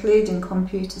 including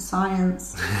computer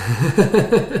science.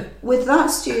 With that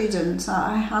student,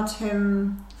 I had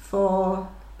him for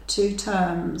 2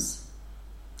 terms.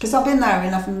 Because I've been there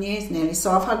 11 years nearly,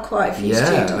 so I've had quite a few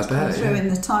students come through in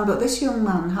the time. But this young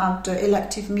man had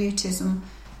elective mutism,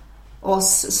 or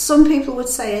some people would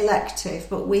say elective,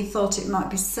 but we thought it might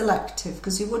be selective,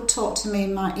 because he would talk to me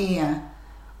in my ear.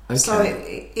 Okay. So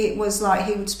it was like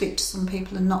he would speak to some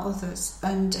people and not others.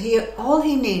 And all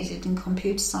he needed in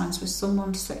computer science was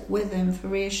someone to sit with him for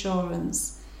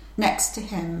reassurance, next to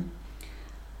him,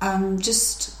 and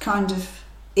just kind of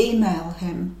email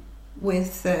him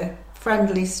with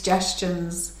friendly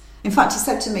suggestions. In fact, he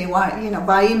said to me,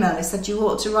 by email, he said, you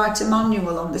ought to write a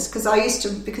manual on this,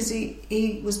 because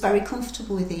he was very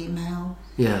comfortable with email.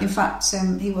 Yeah. In fact,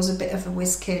 he was a bit of a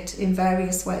whiz kid in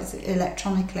various ways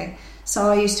electronically.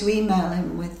 So I used to email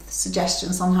him with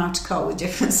suggestions on how to cope with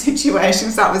different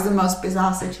situations. That was the most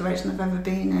bizarre situation I've ever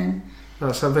been in.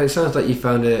 It sounds like you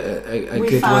found a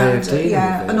good way of dealing with it.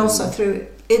 Yeah, and also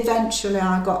eventually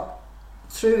I got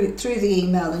through the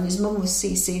email, and his mum was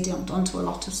CC'd onto a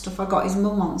lot of stuff. I got his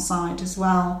mum on side as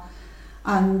well,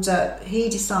 and he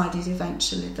decided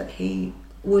eventually that he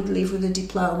would leave with a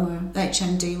diploma,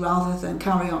 HND, rather than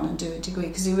carry on and do a degree,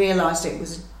 because he realised it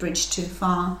was a bridge too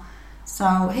far.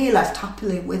 So he left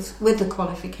happily with the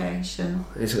qualification.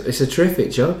 It's a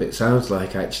terrific job, it sounds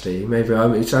like, actually.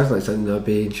 It sounds like something I'd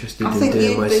be interested in doing myself.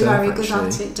 I think you'd be very good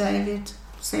at it, David,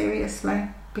 seriously,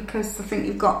 because I think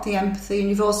you've got the empathy, and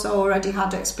you've also already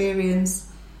had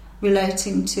experience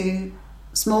relating to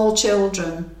small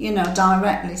children,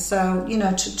 directly. So,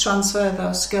 to transfer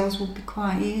those skills would be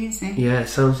quite easy. Yeah, it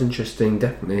sounds interesting,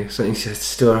 definitely. Something to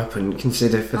store up and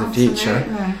consider for the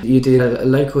future. You do a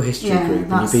local history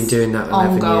group, and you've been doing that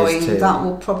 11 years too. That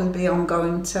will probably be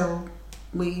ongoing till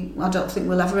I don't think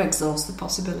we'll ever exhaust the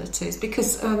possibilities,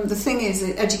 because the thing is,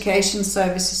 Education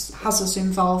Services has us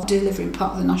involved delivering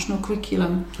part of the national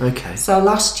curriculum. Okay. So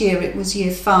last year it was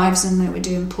year 5s, and they were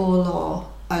doing poor law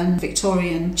and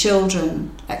Victorian children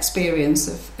experience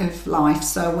of life.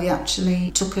 So we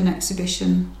actually took an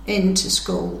exhibition into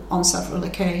school on several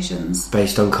occasions.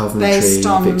 Based on Coventry,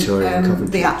 Victorian Coventry.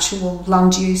 The actual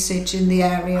land usage in the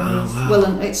area of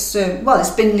Willenhall. It's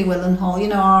Binley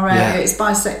Willenhall, our area. Yeah. It's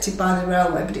bisected by the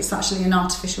railway, but it's actually an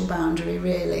artificial boundary,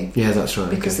 really. Yeah, that's right.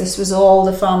 Because this was all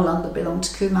the farmland that belonged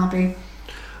to Coombe Abbey.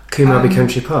 Coombe Abbey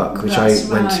Country Park, which I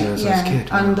went to as a kid.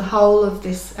 And the whole of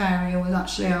this area was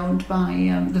actually owned by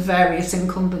the various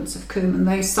incumbents of Coombe, and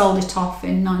they sold it off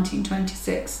in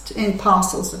 1926 in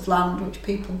parcels of land which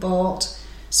people bought.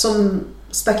 Some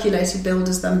speculative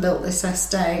builders then built this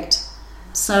estate.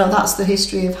 So that's the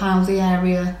history of how the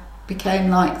area became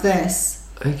like this.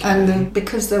 Okay. And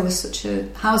because there was such a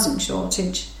housing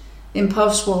shortage in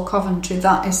post-war Coventry,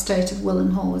 that estate of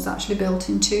Willenhall was actually built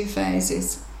in 2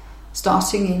 phases.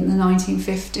 Starting in the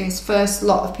 1950s. First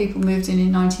lot of people moved in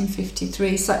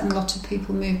 1953, second lot of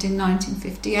people moved in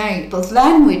 1958. But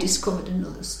then we discovered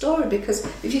another story, because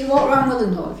if you walk around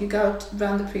Willenhall, if you go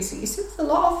around the precinct, you see there's a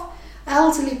lot of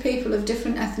elderly people of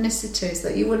different ethnicities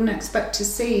that you wouldn't expect to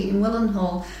see in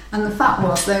Willenhall. And the fact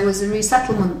was, there was a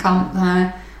resettlement camp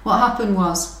there. What happened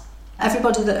was,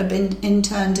 everybody that had been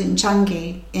interned in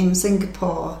Changi in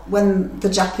Singapore, when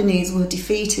the Japanese were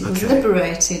defeated, was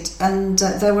liberated, and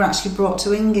they were actually brought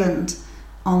to England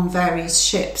on various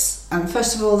ships. And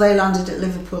first of all, they landed at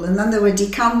Liverpool, and then they were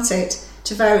decanted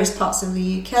to various parts of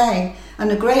the UK.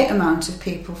 And a great amount of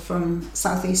people from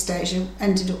Southeast Asia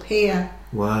ended up here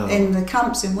in the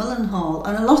camps in Willenhall,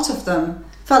 and a lot of them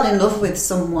fell in love with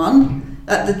someone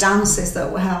at the dances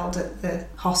that were held at the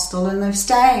hostel, and they've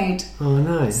stayed. Oh,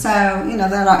 nice. So,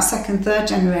 they're like 2nd, 3rd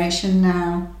generation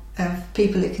now of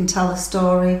people who can tell a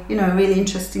story, a really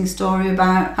interesting story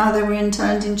about how they were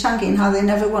interned in Changi and how they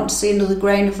never want to see another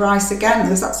grain of rice again,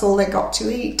 because that's all they got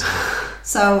to eat.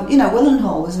 So,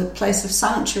 Willenhall was a place of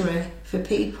sanctuary for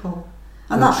people.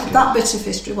 And that bit of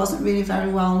history wasn't really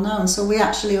very well known, so we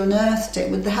actually unearthed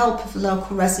it with the help of the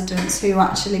local residents, who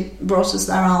actually brought us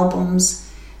their albums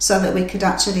so that we could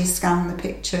actually scan the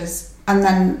pictures. And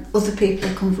then other people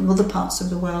who come from other parts of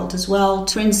the world as well.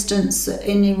 For instance,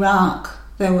 in Iraq,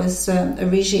 there was a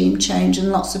regime change,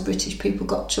 and lots of British people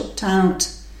got chucked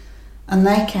out, and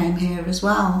they came here as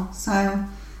well. So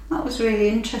that was really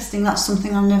interesting. That's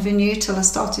something I never knew till I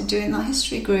started doing that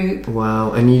history group.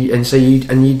 Wow! And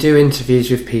you do interviews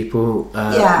with people,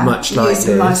 much like this.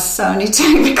 Using my Sony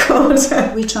tape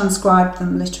recorder. We transcribe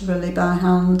them literally by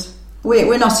hand.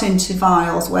 We're not into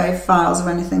WAV files or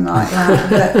anything like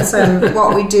that. But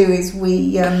what we do is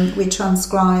we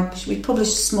transcribe. We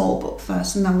published a small book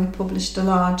first, and then we published a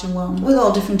larger one with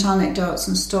all different anecdotes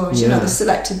and stories. They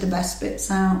selected the best bits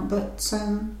out. But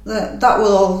that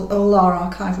will all our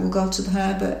archive will go to the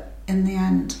Herbert in the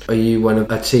end. Are you one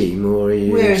of a team, or are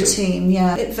you? We're a team,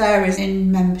 yeah. It varies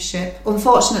in membership.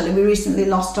 Unfortunately, we recently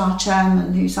lost our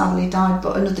chairman, who sadly died,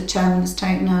 but another chairman has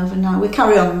taken over now. We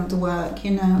carry on the work,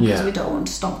 because we don't want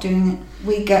to stop doing it.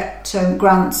 We get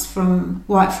grants from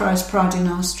Whitefriars Pride in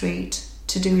Our Street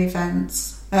to do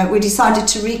events. We decided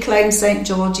to reclaim St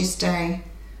George's Day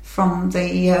from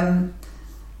the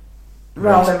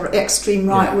rather extreme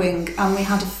right wing, and we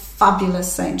had a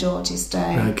fabulous St George's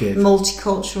Day,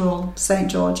 multicultural St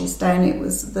George's Day, and it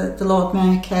was the Lord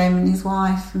Mayor came and his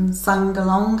wife and sang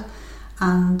along,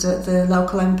 and the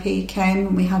local MP came,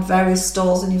 and we had various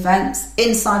stalls and events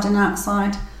inside and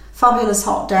outside. Fabulous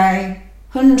hot day,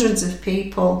 hundreds of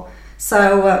people.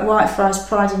 So Whitefriars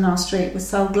Pride in Our Street was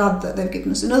so glad that they've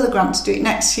given us another grant to do it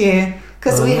next year,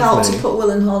 because we helped to put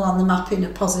Willenhall on the map in a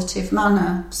positive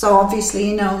manner. So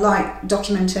obviously, like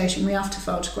documentation, we have to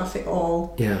photograph it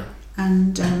all. Yeah.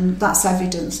 And that's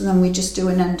evidence. And then we just do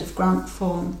an end of grant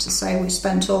form to say we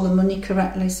spent all the money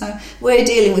correctly. So we're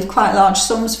dealing with quite large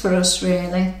sums for us,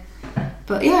 really.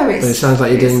 But yeah, it sounds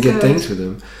like you're doing good things with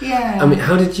them. Yeah. I mean,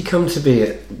 how did you come to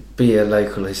be a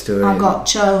local historian? I got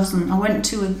chosen. I went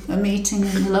to a meeting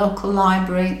in the local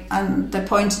library, and they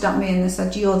pointed at me and they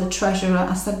said, "You're the treasurer."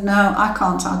 I said, "No, I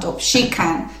can't add up. She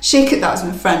can. That was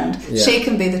my friend. Yeah. She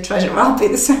can be the treasurer. I'll be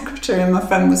the secretary." And my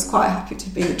friend was quite happy to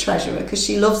be the treasurer because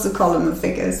she loves the column of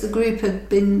figures. The group had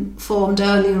been formed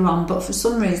earlier on, but for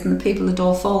some reason the people had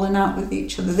all fallen out with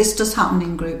each other. This does happen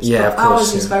in groups. Yeah, but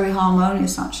ours is very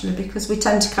harmonious, actually, because we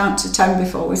tend to count to 10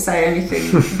 before we say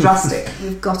anything drastic.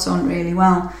 We've got on really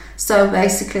well. So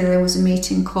basically there was a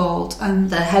meeting called,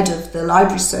 and the head of the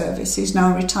library service, who's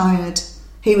now retired,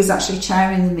 he was actually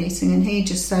chairing the meeting, and he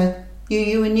just said,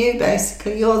 you and you,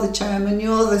 basically. You're the chairman,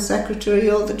 you're the secretary,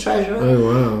 you're the treasurer.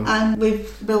 Oh, wow. And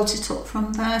we've built it up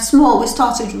from there. Small, we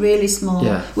started really small.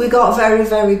 Yeah. We got very,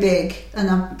 very big and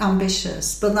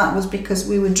ambitious, but that was because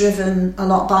we were driven a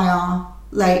lot by our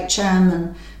late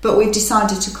chairman. But we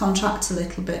decided to contract a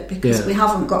little bit because we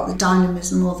haven't got the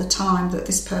dynamism or the time that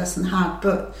this person had,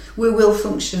 but we will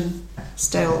function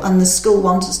still, and the school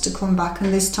want us to come back,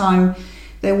 and this time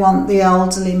they want the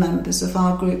elderly members of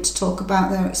our group to talk about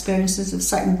their experiences of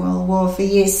Second World War for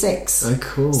Year 6. Oh,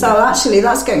 cool. So actually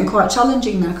that's getting quite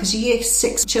challenging now, because Year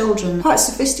 6 children are quite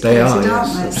sophisticated, aren't they?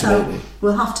 Absolutely. So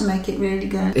we'll have to make it really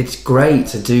good. It's great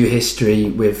to do history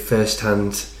with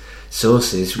first-hand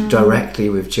sources directly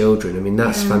with children. I mean,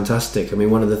 that's fantastic. I mean,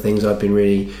 one of the things I've been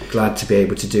really glad to be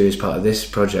able to do as part of this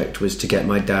project was to get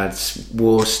my dad's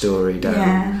war story down.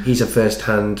 Yeah. He's a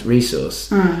first-hand resource,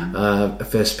 a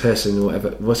first person or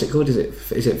whatever. What's it called? Is it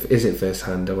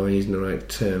first-hand? Am I using the right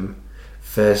term?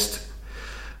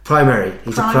 Primary.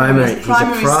 He's a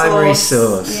primary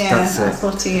source. Yeah, that's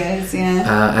what he is.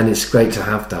 Yeah. And it's great to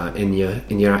have that in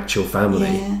your actual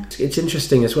family. Yeah. It's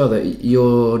interesting as well that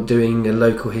you're doing a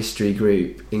local history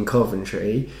group in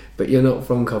Coventry, but you're not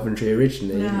from Coventry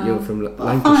originally. No. You're from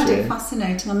Lancashire. I find it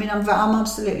fascinating. I mean, I'm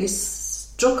absolutely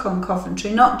struck on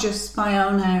Coventry, not just my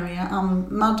own area. I'm a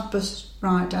mad bus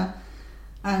rider,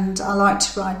 and I like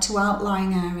to ride to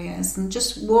outlying areas and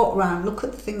just walk around, look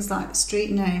at the things like the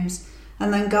street names,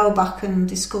 and then go back and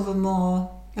discover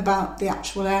more about the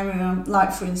actual area,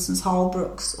 like, for instance,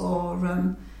 Holbrooks or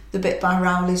the bit by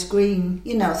Rowley's Green.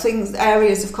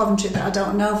 Areas of Coventry that I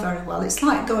don't know very well. It's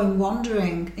like going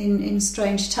wandering in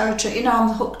strange territory. I'm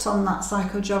hooked on that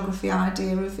psychogeography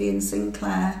idea of Ian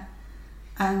Sinclair.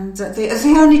 And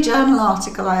the only journal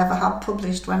article I ever had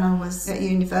published when I was at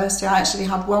university, I actually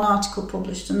had one article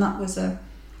published, and that was a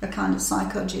kind of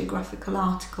psychogeographical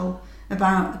article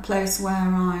about the place where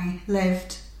I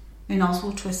lived in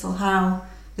Oswald-Twistle, how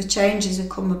the changes had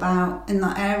come about in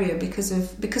that area because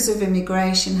of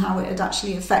immigration, how it had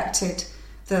actually affected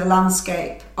the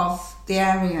landscape of the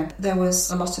area. There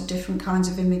was a lot of different kinds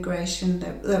of immigration.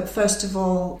 First of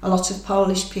all, a lot of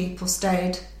Polish people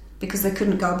stayed because they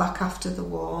couldn't go back after the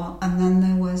war, and then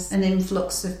there was an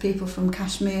influx of people from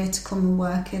Kashmir to come and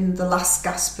work in the last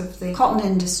gasp of the cotton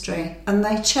industry, and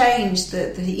they changed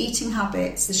the eating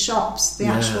habits, the shops, the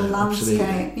actual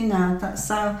landscape.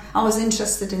 So I was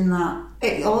interested in that.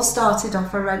 It all started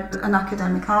off, I read an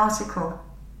academic article,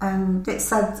 and it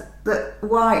said that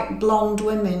white blonde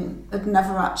women had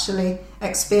never actually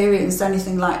experienced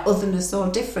anything like otherness or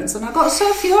difference, and I got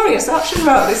so furious. I actually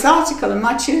wrote this article, and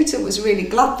my tutor was really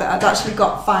glad that I'd actually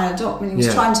got fired up, and he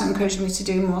was trying to encourage me to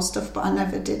do more stuff, but I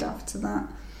never did after that.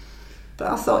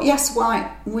 But I thought, yes,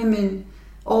 white women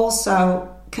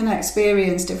also can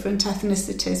experience different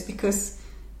ethnicities, because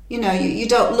you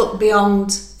don't look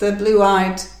beyond the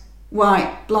blue-eyed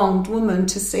white blonde woman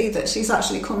to see that she's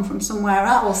actually come from somewhere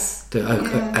else.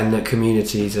 And that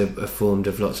communities are formed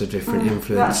of lots of different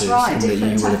influences. That's right, and different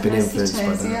that you would have been influenced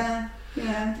by that.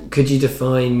 Yeah. Could you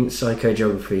define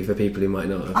psychogeography for people who might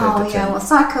not have heard the term? Well,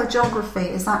 psychogeography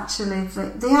is actually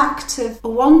the act of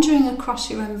wandering across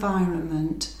your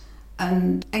environment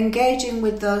and engaging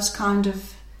with those kind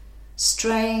of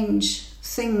strange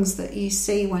things that you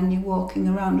see when you're walking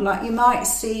around. Like you might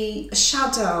see a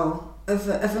shadow of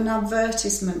an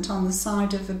advertisement on the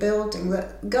side of a building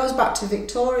that goes back to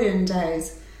Victorian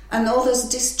days, and all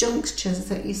those disjunctures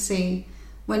that you see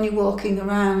when you're walking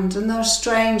around, and those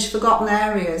strange forgotten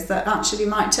areas that actually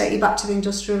might take you back to the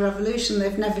Industrial Revolution.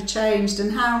 They've never changed,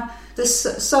 and how there's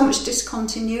so much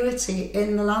discontinuity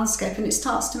in the landscape, and it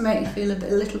starts to make you feel a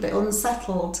little bit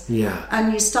unsettled. Yeah.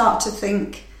 And you start to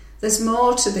think there's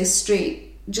more to this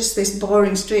street, just this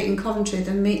boring street in Coventry,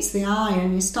 than meets the eye,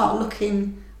 and you start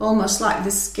looking almost like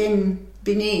the skin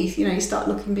beneath, you start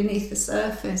looking beneath the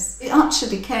surface. It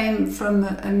actually came from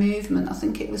a movement. I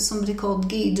think it was somebody called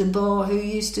Guy Debord who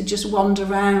used to just wander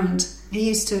around. He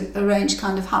used to arrange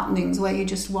kind of happenings where you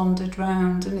just wandered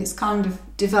around, and it's kind of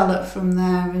developed from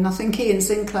there. And I think Ian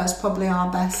Sinclair's probably our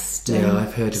best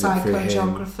I've heard of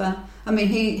psychogeographer. I mean,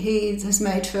 he has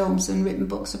made films and written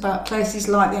books about places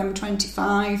like the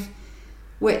M25,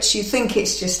 which you think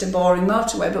it's just a boring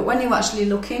motorway, but when you actually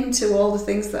look into all the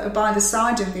things that are by the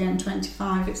side of the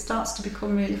M25, it starts to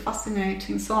become really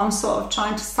fascinating. So I'm sort of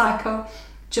trying to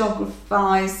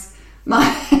psychogeographise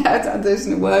there's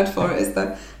no word for it, is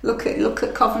that look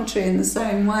at Coventry in the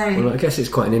same way. Well, I guess it's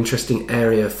quite an interesting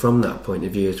area from that point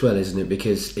of view as well, isn't it?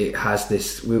 Because it has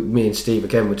this, me and Steve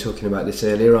again were talking about this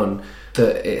earlier on,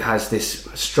 that it has this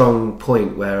strong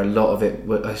point where a lot of it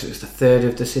was a third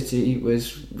of the city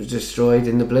was destroyed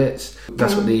in the Blitz.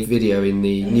 That's what the video in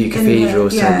the new cathedral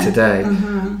said today.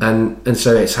 And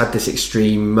so it's had this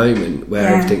extreme moment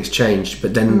where everything's changed,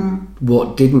 but then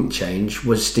what didn't change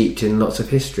was steeped in lots of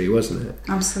history, wasn't it?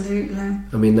 Absolutely.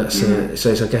 I mean, that's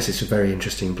so I guess it's a very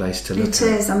interesting place to look at. It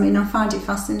is. I mean, I find it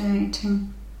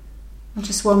fascinating. I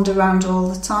just wander around all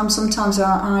the time. Sometimes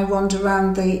I wander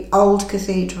around the old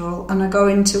cathedral and I go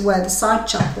into where the side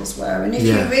chapels were. And if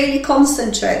you really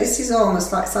concentrate, this is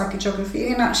almost like psychogeography,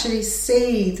 you can actually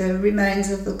see the remains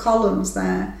of the columns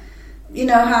there. You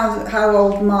know how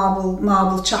old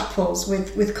marble chapels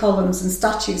with columns and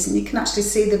statues, and you can actually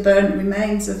see the burnt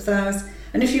remains of those.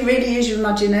 And if you really use your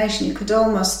imagination, you could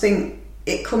almost think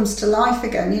it comes to life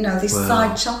again, this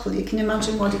side chapel. You can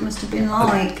imagine what it must have been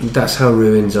like. That's how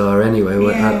ruins are anyway.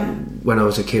 When I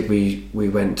was a kid, we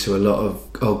went to a lot of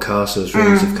old castles,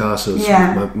 ruins of castles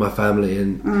with my family,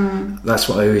 and that's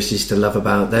what I always used to love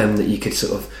about them, that you could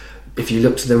sort of, if you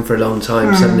looked at them for a long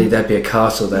time, suddenly there'd be a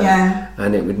castle there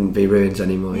and it wouldn't be ruins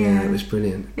anymore. It was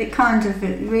brilliant. It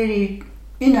really,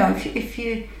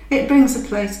 it brings a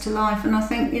place to life. And I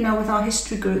think, with our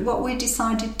history group, what we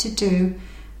decided to do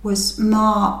was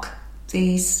mark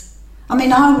these. I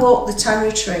mean, I walked the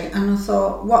territory and I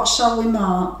thought, what shall we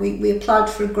mark? We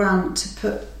applied for a grant to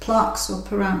put plaques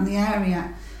up around the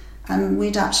area, and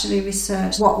we'd actually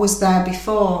researched what was there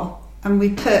before. And we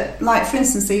put, like for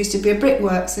instance, there used to be a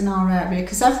brickworks in our area,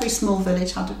 because every small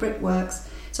village had a brickworks.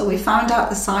 So we found out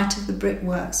the site of the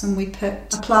brickworks and we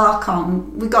put a plaque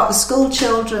on. We got the school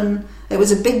children. It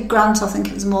was a big grant. I think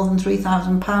it was more than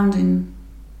 £3,000 in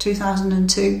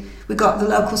 2002. We got the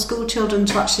local school children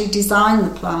to actually design the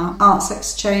plaque. Arts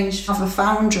Exchange have a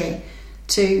foundry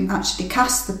to actually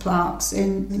cast the plaques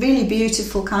in really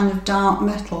beautiful kind of dark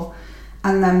metal,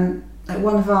 and then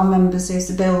one of our members is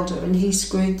a builder and he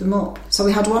screwed them up. So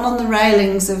we had one on the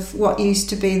railings of what used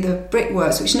to be the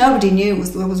brickworks, which nobody knew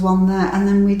there was one there, and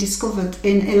then we discovered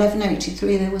in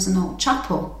 1183 there was an old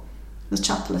chapel, the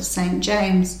Chapel of St.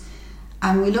 James.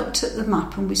 And we looked at the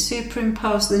map and we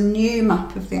superimposed the new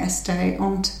map of the estate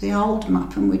onto the old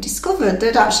map, and we discovered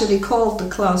they'd actually called the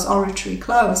close Oratory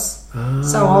Close.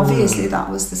 So obviously that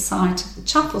was the site of the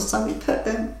chapel. So we put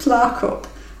the plaque up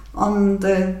on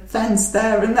the fence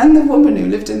there, and then the woman who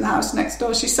lived in the house next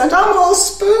door, she said, I'm all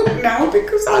spooked now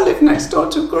because I live next door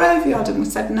to a graveyard. And we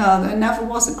said, no, there never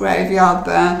was a graveyard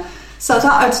there. So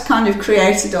that had kind of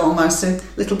created almost a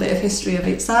little bit of history of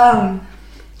its own.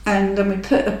 And then we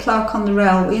put a plaque on the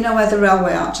railway, where the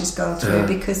railway arches go through,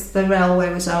 because the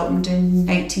railway was opened in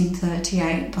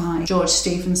 1838 by George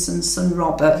Stephenson's son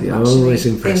Robert. I'm always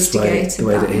impressed by the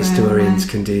way that historians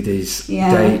can do these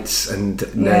dates and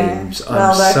names.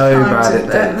 I'm so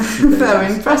bad at dates. They're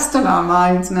impressed on our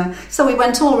minds now. So we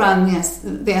went all around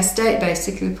the estate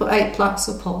basically. We put 8 plaques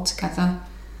up all together,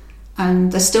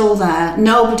 and they're still there.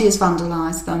 Nobody has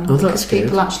vandalised them because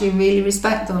people actually really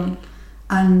respect them.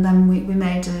 And then we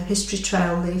made a history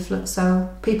trail leaflet, so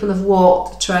people have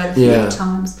walked the trail a few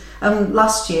times. And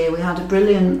last year we had a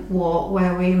brilliant walk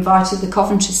where we invited the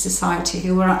Coventry Society,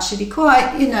 who were actually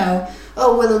quite,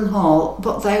 Willenhall,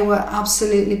 but they were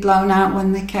absolutely blown out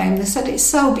when they came. They said it's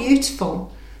so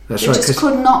beautiful. That's they right. Just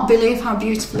could not believe how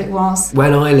beautiful it was.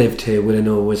 When I lived here,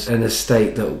 Willenhall was an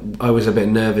estate that I was a bit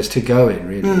nervous to go in,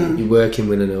 really. You work in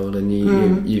Willenhall and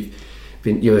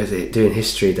you're doing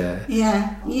history there.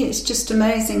 Yeah, it's just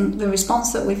amazing the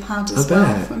response that we've had as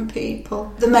well from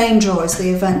people. The main draw is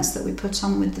the events that we put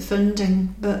on with the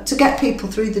funding, but to get people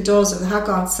through the doors of the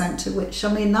Haggard Centre, which,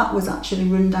 that was actually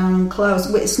run down and closed.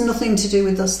 It's nothing to do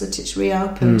with us that it's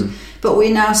reopened, but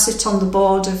we now sit on the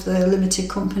board of the limited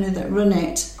company that run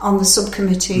it, on the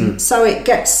subcommittee, so it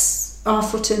gets our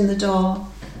foot in the door.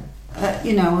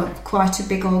 Quite a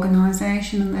big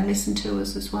organisation, and they listen to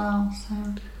us as well, so...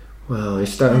 Well,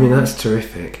 that's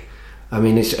terrific. I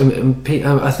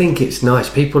think it's nice.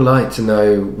 People like to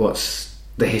know what's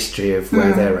the history of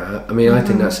where they're at. I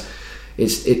think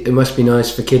it must be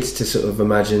nice for kids to sort of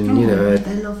imagine,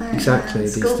 they love it. Exactly,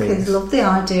 these these things. Kids love the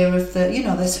idea of they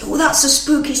say, that's a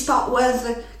spooky spot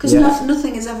where because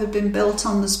nothing has ever been built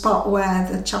on the spot where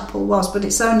the chapel was, but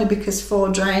it's only because 4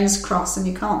 drains cross and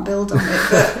you can't build on it,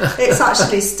 but it's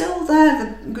actually still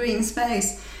there, the green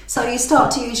space. So you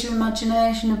start to use your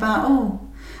imagination about,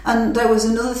 and there was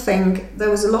another thing, there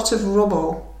was a lot of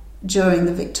rubble during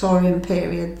the Victorian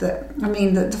period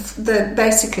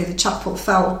basically the chapel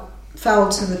fell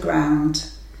to the ground,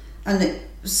 and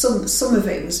some of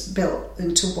it was built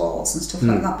into walls and stuff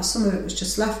like that, but some of it was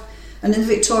just left. And in the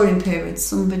Victorian period,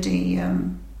 somebody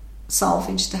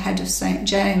salvaged the head of St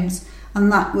James,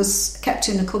 and that was kept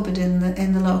in a cupboard in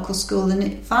the local school, and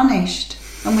it vanished.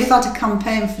 And we've had a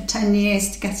campaign for 10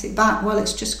 years to get it back. Well,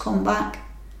 it's just come back.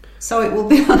 So it will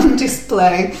be on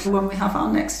display when we have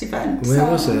our next event. Where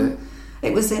was it?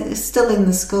 It's still in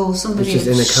the school. Somebody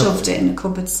had shoved it in a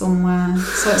cupboard somewhere.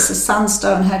 So it's a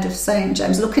sandstone head of St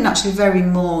James, looking actually very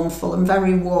mournful and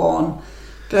very worn.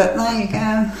 But there you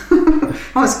go.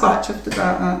 I was quite chuffed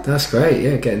about that. That's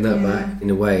great, getting that back. In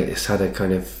a way, it's had a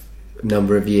kind of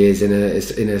number of years in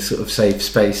a sort of safe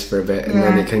space for a bit, and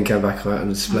then it can go back out on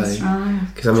display. That's right.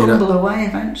 Crumble away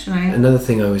eventually. Another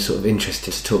thing I was sort of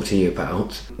interested to talk to you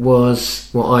about was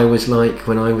what I was like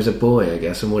when I was a boy, I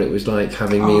guess, and what it was like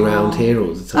having me around here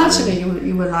all the time. Actually,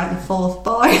 you were like the 4th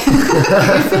boy.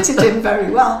 You fitted in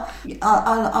very well.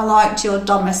 I liked your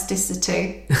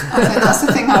domesticity. I think that's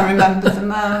the thing I remember the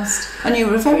most. And you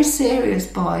were a very serious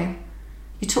boy.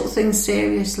 You took things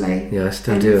seriously. Yeah, I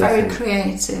still do. Very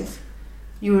creative.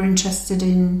 You were interested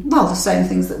in, the same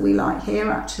things that we like here,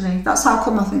 actually. That's how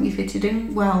come I think you fitted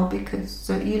in well,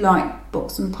 because you like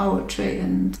books and poetry,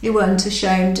 and you weren't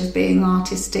ashamed of being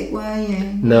artistic, were you?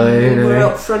 No, you were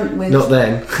up front with... Not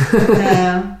then.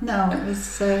 No, it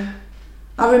was...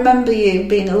 I remember you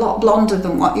being a lot blonder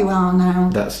than what you are now.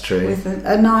 That's true. With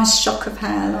a nice shock of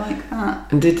hair like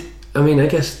that. And the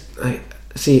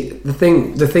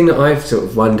thing that I've sort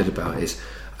of wondered about is,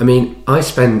 I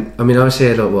was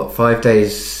here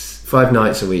 5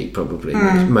 nights a week probably,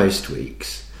 most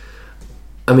weeks.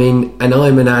 And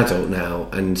I'm an adult now,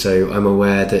 and so I'm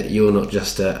aware that you're not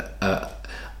just a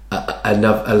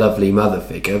lovely mother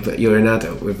figure, but you're an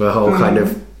adult with a whole kind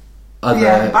of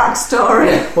other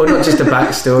backstory. Well, not just a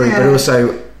backstory, but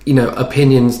also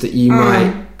opinions that you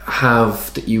might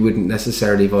have that you wouldn't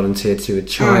necessarily volunteer to a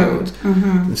child.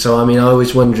 And so I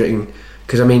was wondering,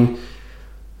 because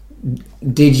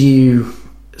did you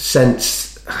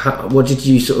sense what did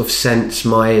you sort of sense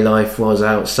my life was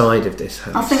outside of this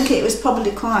house? I think it was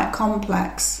probably quite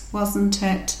complex, wasn't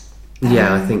it?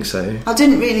 Yeah, I think so. I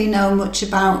didn't really know much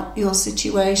about your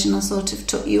situation. I sort of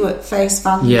took you at face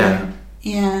value.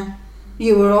 Yeah.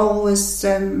 You were always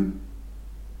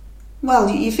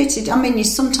you fitted. You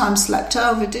sometimes slept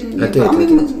over, didn't you? I did.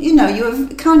 You were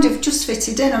kind of just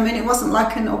fitted in. It wasn't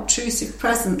like an obtrusive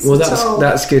presence. Well, at all.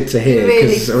 that's good to hear,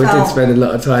 because we did spend a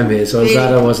lot of time here, so I'm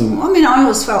glad I wasn't. I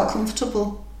always felt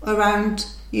comfortable around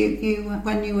you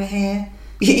when you were here.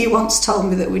 You once told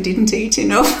me that we didn't eat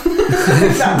enough.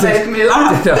 That made me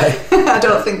laugh. Did I? I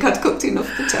don't think I'd cooked enough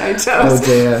potatoes. Oh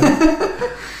dear.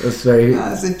 That's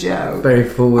a joke. Very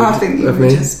forward. I think you were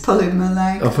just pulling my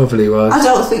leg. I probably was. I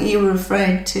don't think you were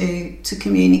afraid to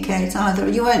communicate either.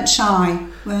 You weren't shy,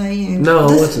 were you? No, I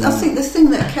wasn't. I think the thing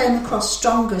that came across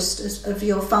strongest of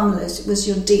your families was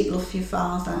your deep love for your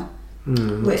father,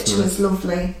 which was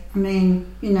lovely. You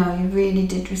really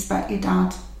did respect your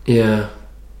dad. Yeah.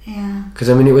 Yeah. Because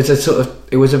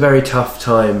it was a very tough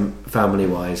time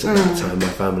family-wise at that time, my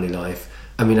family life.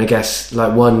 I mean, I guess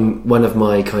like one of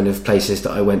my kind of places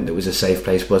that I went that was a safe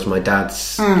place was my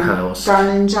dad's house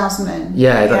down in Jasmine.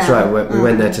 Yeah, that's right. We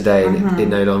went there today, and it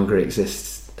no longer exists.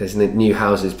 There's new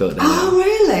houses built there. Oh,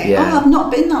 really? Yeah. Oh, I've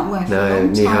not been that way. No,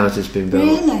 new houses been built.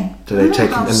 Really? So they've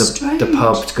taken, and the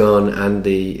pub's gone, and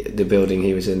the building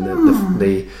he was in,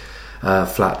 the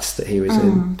flats that he was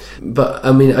in. But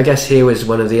I mean, I guess here was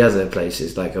one of the other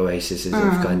places, like oases of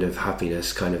kind of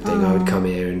happiness kind of thing. I would come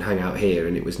here and hang out here,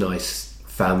 and it was nice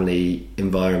family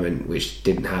environment which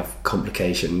didn't have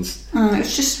complications.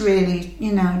 It's just really,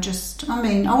 I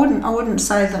mean, I wouldn't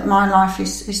say that my life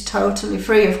is totally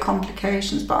free of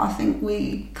complications, but I think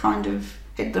we kind of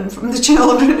hid them from the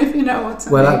children, if you know what I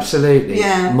mean. Well, absolutely.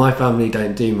 Yeah. My family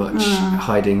don't do much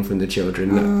hiding from the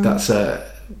children. That's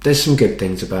there's some good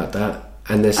things about that,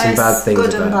 and there's some bad things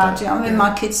about that. Good and bad, yeah. I mean,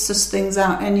 my kids suss things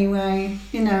out anyway,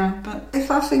 But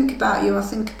if I think about you, I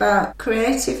think about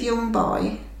creative young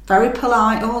boy, very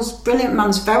polite, brilliant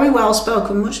man's very well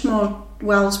spoken, much more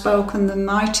well spoken than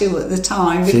my two at the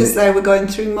time, because they were going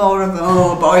through more of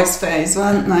a boys phase,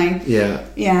 weren't they? Yeah.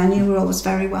 Yeah, and you were always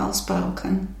very well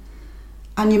spoken.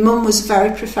 And your mum was a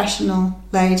very professional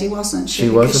lady, wasn't she? She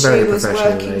was a very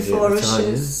professional lady at the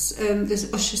time. The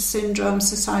Usher's Syndrome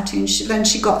Society, and then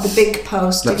she got the big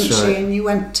post, didn't she? And you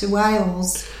went to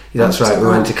Wales. Yeah, that's right. We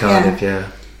went to Cardiff.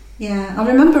 Yeah, I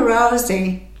remember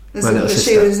Rosie.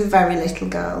 She was a very little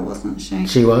girl, wasn't she?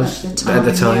 She was at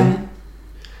the time.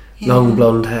 Yeah. Long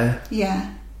blonde hair.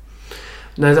 Yeah.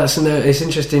 No, it's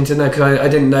interesting to know, because I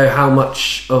didn't know how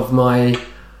much of my,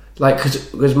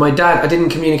 because my dad, I didn't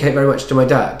communicate very much to my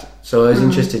dad, so I was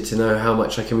interested to know how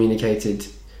much I communicated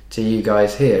to you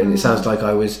guys here, and it sounds like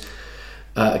I was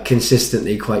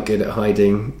consistently quite good at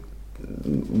hiding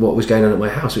what was going on at my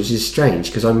house, which is strange,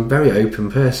 because I'm a very open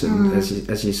person,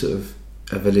 as you sort of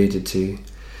have alluded to.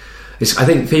 I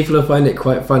think people will find it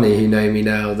quite funny who know me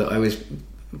now that I was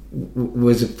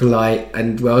polite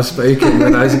and well spoken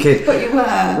when I was a kid. But you were.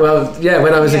 Well, yeah,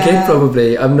 when I was a kid,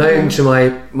 probably. I'm known to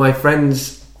my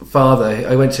friend's father.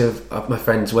 I went to my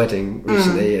friend's wedding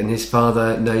recently, and his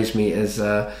father knows me as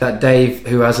that Dave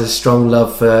who has a strong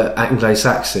love for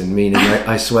Anglo-Saxon, meaning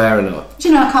I swear a lot. Do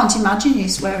you know, I can't imagine you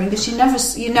swearing, because you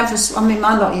never. I mean,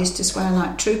 my lot used to swear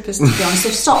like troopers, to be honest.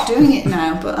 They've stopped doing it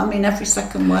now, but I mean, every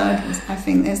second word was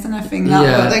effing this and effing that.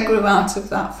 Yeah. But they grew out of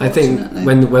that, fortunately.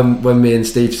 I think when me and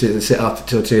Steve sit up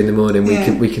till 2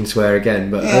 a.m, we can swear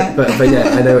again. But but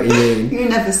yeah, I know what you mean. You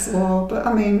never swore, but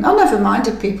I mean, I never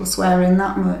minded people swearing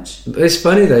that much. It's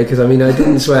funny though, because I mean, I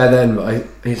didn't swear then, but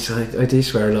I do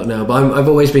swear a lot now. But I've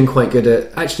always been quite good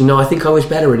at. Actually, no, I think I was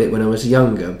better at it when I was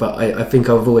younger. But I think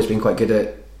I've always been quite good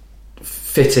at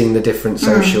fitting the different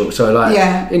social. So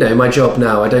my job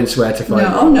now, I don't swear to fight.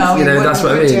 No, that's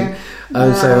what I mean.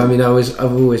 So I mean,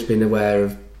 I've always been aware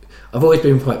of. I've always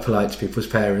been quite polite to people's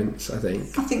parents, I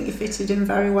think. I think you fitted in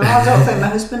very well. I don't think my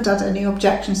husband had any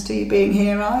objections to you being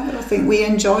here either. I think we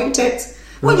enjoyed it.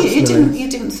 Well, you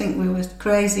didn't think we were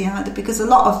crazy either, because a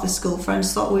lot of the school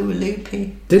friends thought we were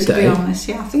loopy. Did they? To be honest,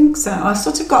 yeah, I think so. I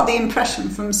sort of got the impression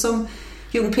from some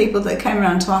young people that came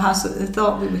around to our house that they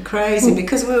thought we were crazy,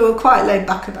 because we were quite laid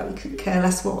back about we couldn't care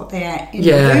less what they ate.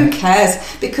 Who cares?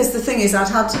 Because the thing is, I'd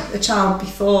had a child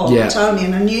before, Tony,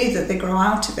 and I knew that they grow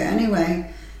out of it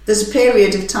anyway. There's a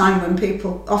period of time when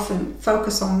people often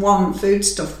focus on one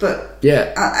foodstuff, but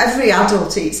every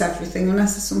adult eats everything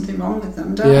unless there's something wrong with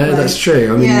them, don't they? Yeah, that's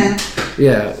true. I mean,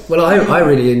 Well, I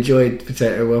really enjoyed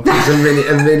potato waffles and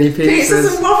mini pizzas.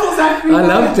 Pizzas and waffles everywhere. I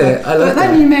loved it. But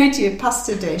then you made your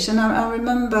pasta dish, and I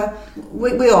remember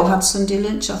we all had Sunday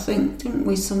lunch, I think, didn't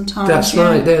we? Sometimes. That's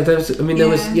right.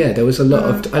 There was a lot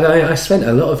of. And I spent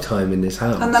a lot of time in this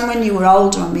house. And then when you were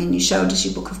older, I mean, you showed us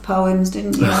your book of poems,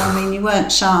 didn't you? I mean, you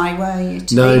weren't shy, were you?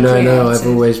 No. I've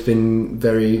always been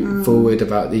very forward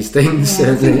about these things.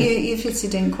 Yeah, I think you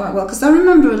fitted in quite well, because I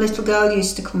remember a little girl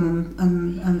used to come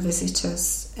and visit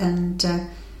us, and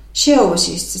she always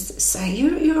used to say,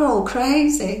 "You're all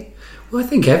crazy." Well, I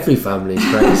think every family's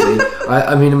crazy.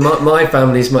 I mean, my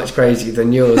family's much crazier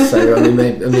than yours, so I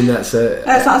mean that's a.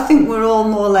 I think we're all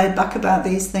more laid back about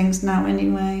these things now,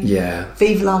 anyway. Yeah.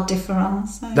 Vive la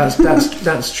différence.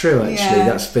 That's true. Actually,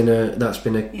 that's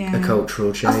been a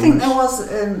cultural change. I think there was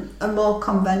a more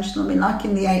conventional. I mean, like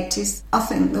in the 80s, I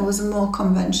think there was a more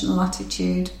conventional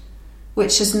attitude,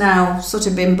 which has now sort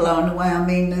of been blown away. I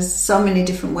mean, there's so many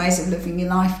different ways of living your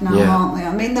life now, aren't there?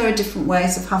 I mean, there are different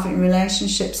ways of having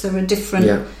relationships. There are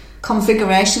different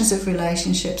configurations of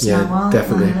relationships now, aren't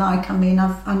definitely. there? Like, I mean,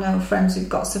 I know friends who've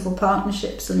got civil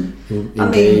partnerships, and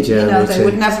Indeed, they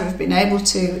would never have been able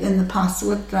to in the past,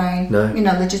 would they? No.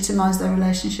 Legitimise their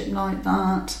relationship like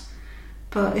that.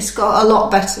 But it's got a lot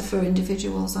better for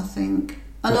individuals, I think.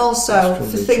 And also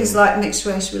for things like mixed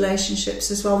race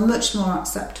relationships as well, much more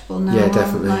acceptable now. Yeah,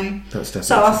 definitely. That's definitely.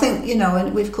 So I think, you know,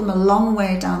 we've come a long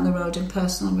way down the road in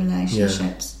personal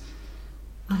relationships.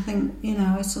 Yeah. I think, you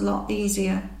know, it's a lot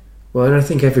easier. Well, and I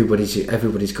think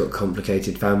everybody's got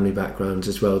complicated family backgrounds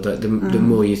as well. The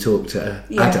more you talk to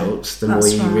adults, the more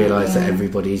you realise that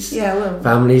everybody's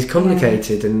family is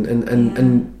complicated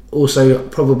and also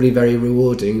probably very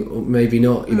rewarding, or maybe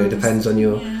not. You know, depends on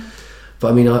your. Yeah.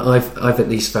 But I mean, I've at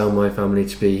least found my family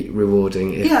to be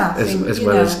rewarding, as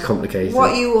well as complicated.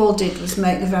 What you all did was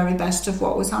make the very best of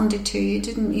what was handed to you,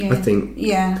 didn't you? I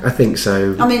think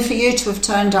so. I mean, for you to have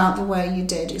turned out the way you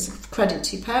did is a credit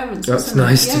to your parents. That's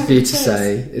nice of you to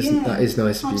say. That is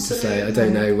nice of you to say. I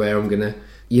don't know where I'm gonna.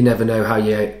 You never know how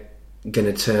you're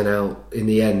gonna turn out in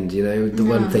the end. You know, the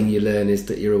one thing you learn is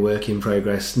that you're a work in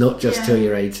progress, not just till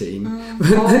you're 18.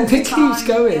 It keeps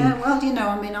going. Yeah, well, you know,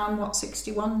 I mean, I'm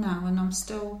 61 now, and I'm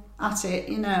still at it.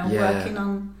 You know, working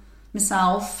on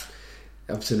myself.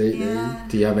 Absolutely. Yeah.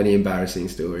 Do you have any embarrassing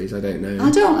stories? I don't know. I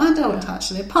don't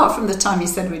actually. Apart from the time you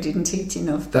said we didn't eat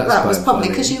enough. That was probably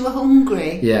because you were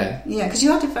hungry. Yeah. Yeah, because you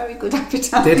had a very good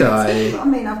appetite. Did I? I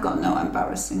mean, I've got no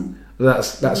embarrassing.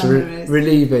 That's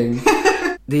relieving.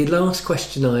 The last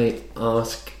question I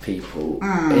ask people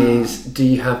is, do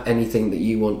you have anything that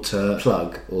you want to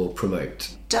plug or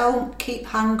promote? Don't keep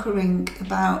hankering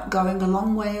about going a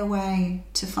long way away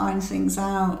to find things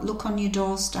out. Look on your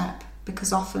doorstep,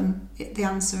 because often the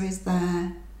answer is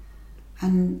there.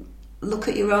 And look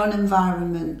at your own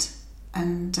environment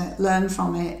and learn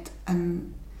from it,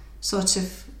 and sort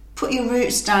of put your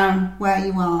roots down where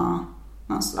you are.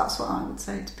 That's what I would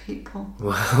say to people.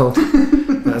 Wow,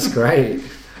 that's great.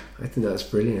 I think that's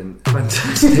brilliant.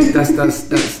 Fantastic.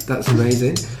 That's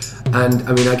amazing. And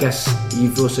I mean, I guess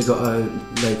you've also got a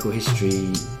local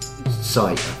history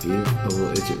site, have you?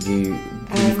 Or is it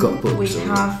you've got books? We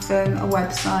have a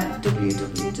website,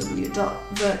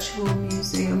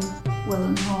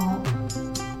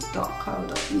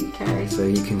 www.virtualmuseumwillenhall.co.uk. So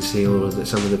you can see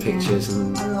some of the pictures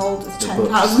and all the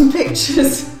 10,000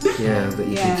 pictures. Yeah, that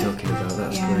you've been talking about.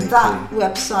 That's great. That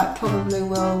website probably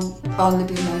will only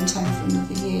be maintained for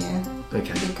another year.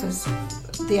 Okay. Because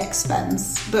the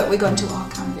expense, but we're going to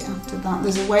archive it after that.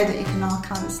 There's a way that you can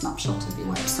archive a snapshot of your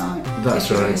website.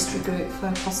 That's right. A history group for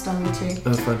posterity.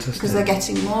 Oh, fantastic. Because they're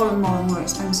getting more and more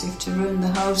expensive to run. The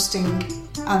hosting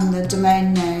and the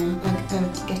domain name are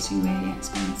getting really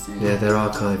expensive. Yeah, they're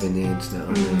archiving the internet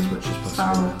on as much as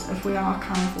possible. So if we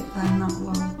archive it, then that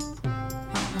will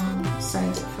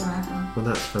save it forever. Well,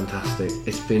 that's fantastic.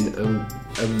 It's been a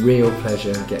real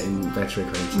pleasure getting better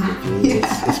acquainted with you.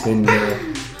 It's been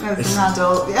as an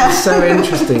adult, It's so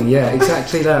interesting.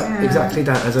 Exactly that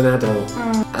as an adult.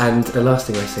 And the last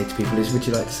thing I say to people is, would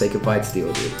you like to say goodbye to the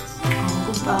audience?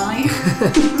 Goodbye.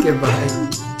 Goodbye.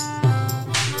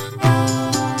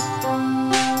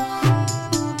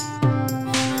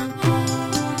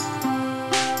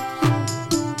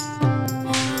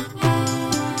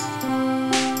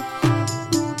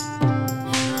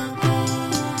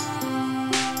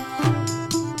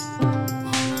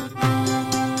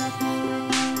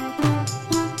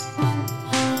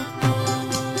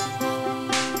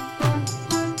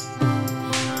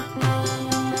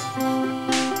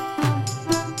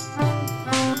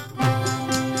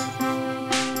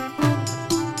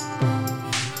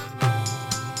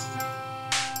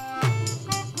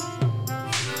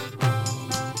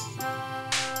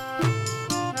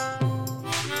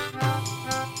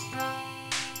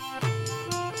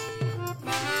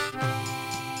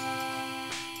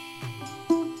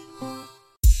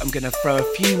 I'm going to throw a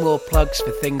few more plugs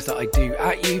for things that I do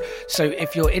at you. So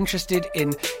if you're interested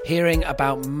in hearing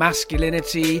about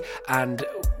masculinity and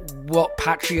what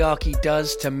patriarchy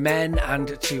does to men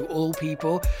and to all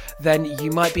people, then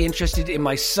you might be interested in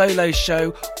my solo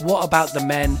show, What About the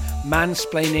Men?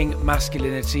 Mansplaining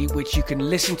Masculinity, which you can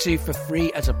listen to for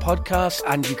free as a podcast,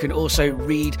 and you can also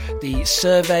read the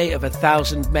survey of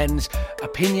 1,000 men's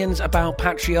opinions about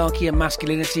patriarchy and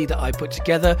masculinity that I put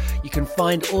together. You can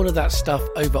find all of that stuff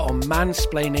over on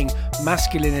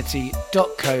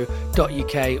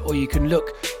mansplainingmasculinity.co.uk, or you can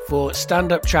look for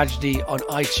Stand Up Tragedy on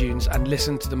iTunes and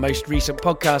listen to the most recent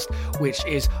podcast, which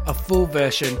is a full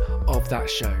version of that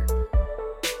show.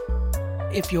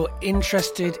 If you're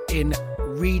interested in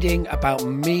reading about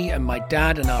me and my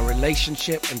dad and our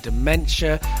relationship and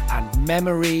dementia and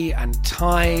memory and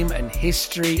time and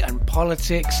history and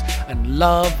politics and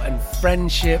love and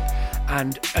friendship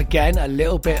and, again, a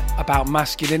little bit about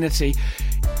masculinity,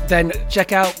 then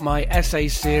check out my essay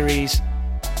series,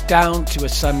 Down to a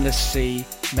Sunless Sea,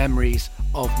 Memories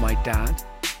of My Dad.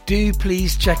 do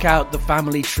please check out The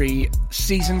Family Tree.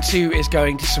 Season 2 is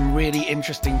going to some really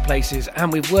interesting places,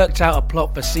 and we've worked out a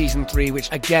plot for Season 3,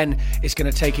 which again is going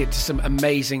to take it to some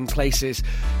amazing places.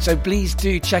 So please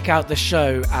do check out the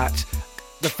show at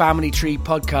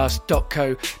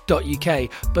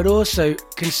thefamilytreepodcast.co.uk, but also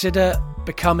consider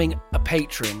becoming a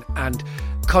patron and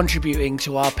contributing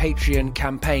to our Patreon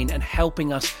campaign and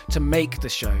helping us to make the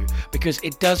show, because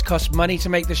it does cost money to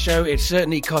make the show. It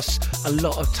certainly costs a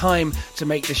lot of time to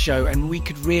make the show, and we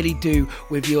could really do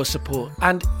with your support.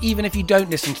 And even if you don't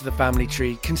listen to The Family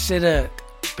Tree, consider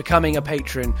becoming a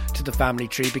patron to The Family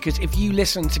Tree, because if you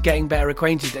listen to Getting Better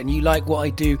Acquainted and you like what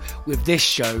I do with this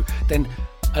show, then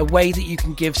a way that you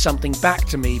can give something back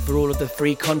to me for all of the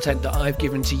free content that I've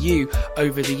given to you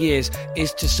over the years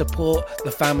is to support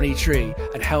The Family Tree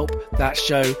and help that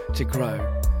show to grow.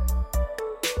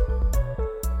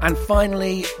 And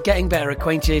finally, Getting Better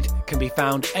Acquainted can be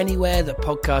found anywhere that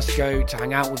podcasts go to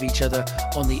hang out with each other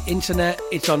on the internet.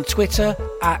 It's on Twitter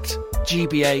at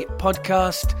GBA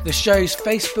Podcast. The show's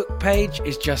Facebook page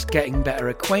is just Getting Better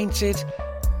Acquainted.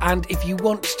 And if you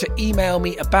want to email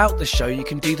me about the show, you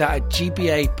can do that at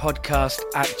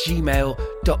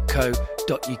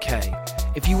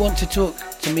gbapodcast@gmail.co.uk. If you want to talk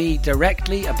to me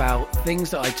directly about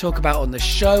things that I talk about on the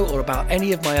show or about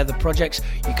any of my other projects,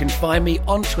 you can find me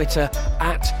on Twitter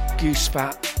at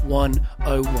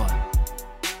GooseFat101.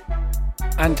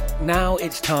 And now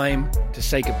it's time to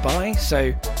say goodbye.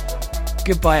 So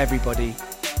goodbye, everybody.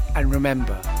 And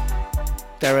remember,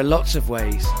 there are lots of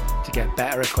ways to get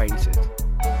better acquainted.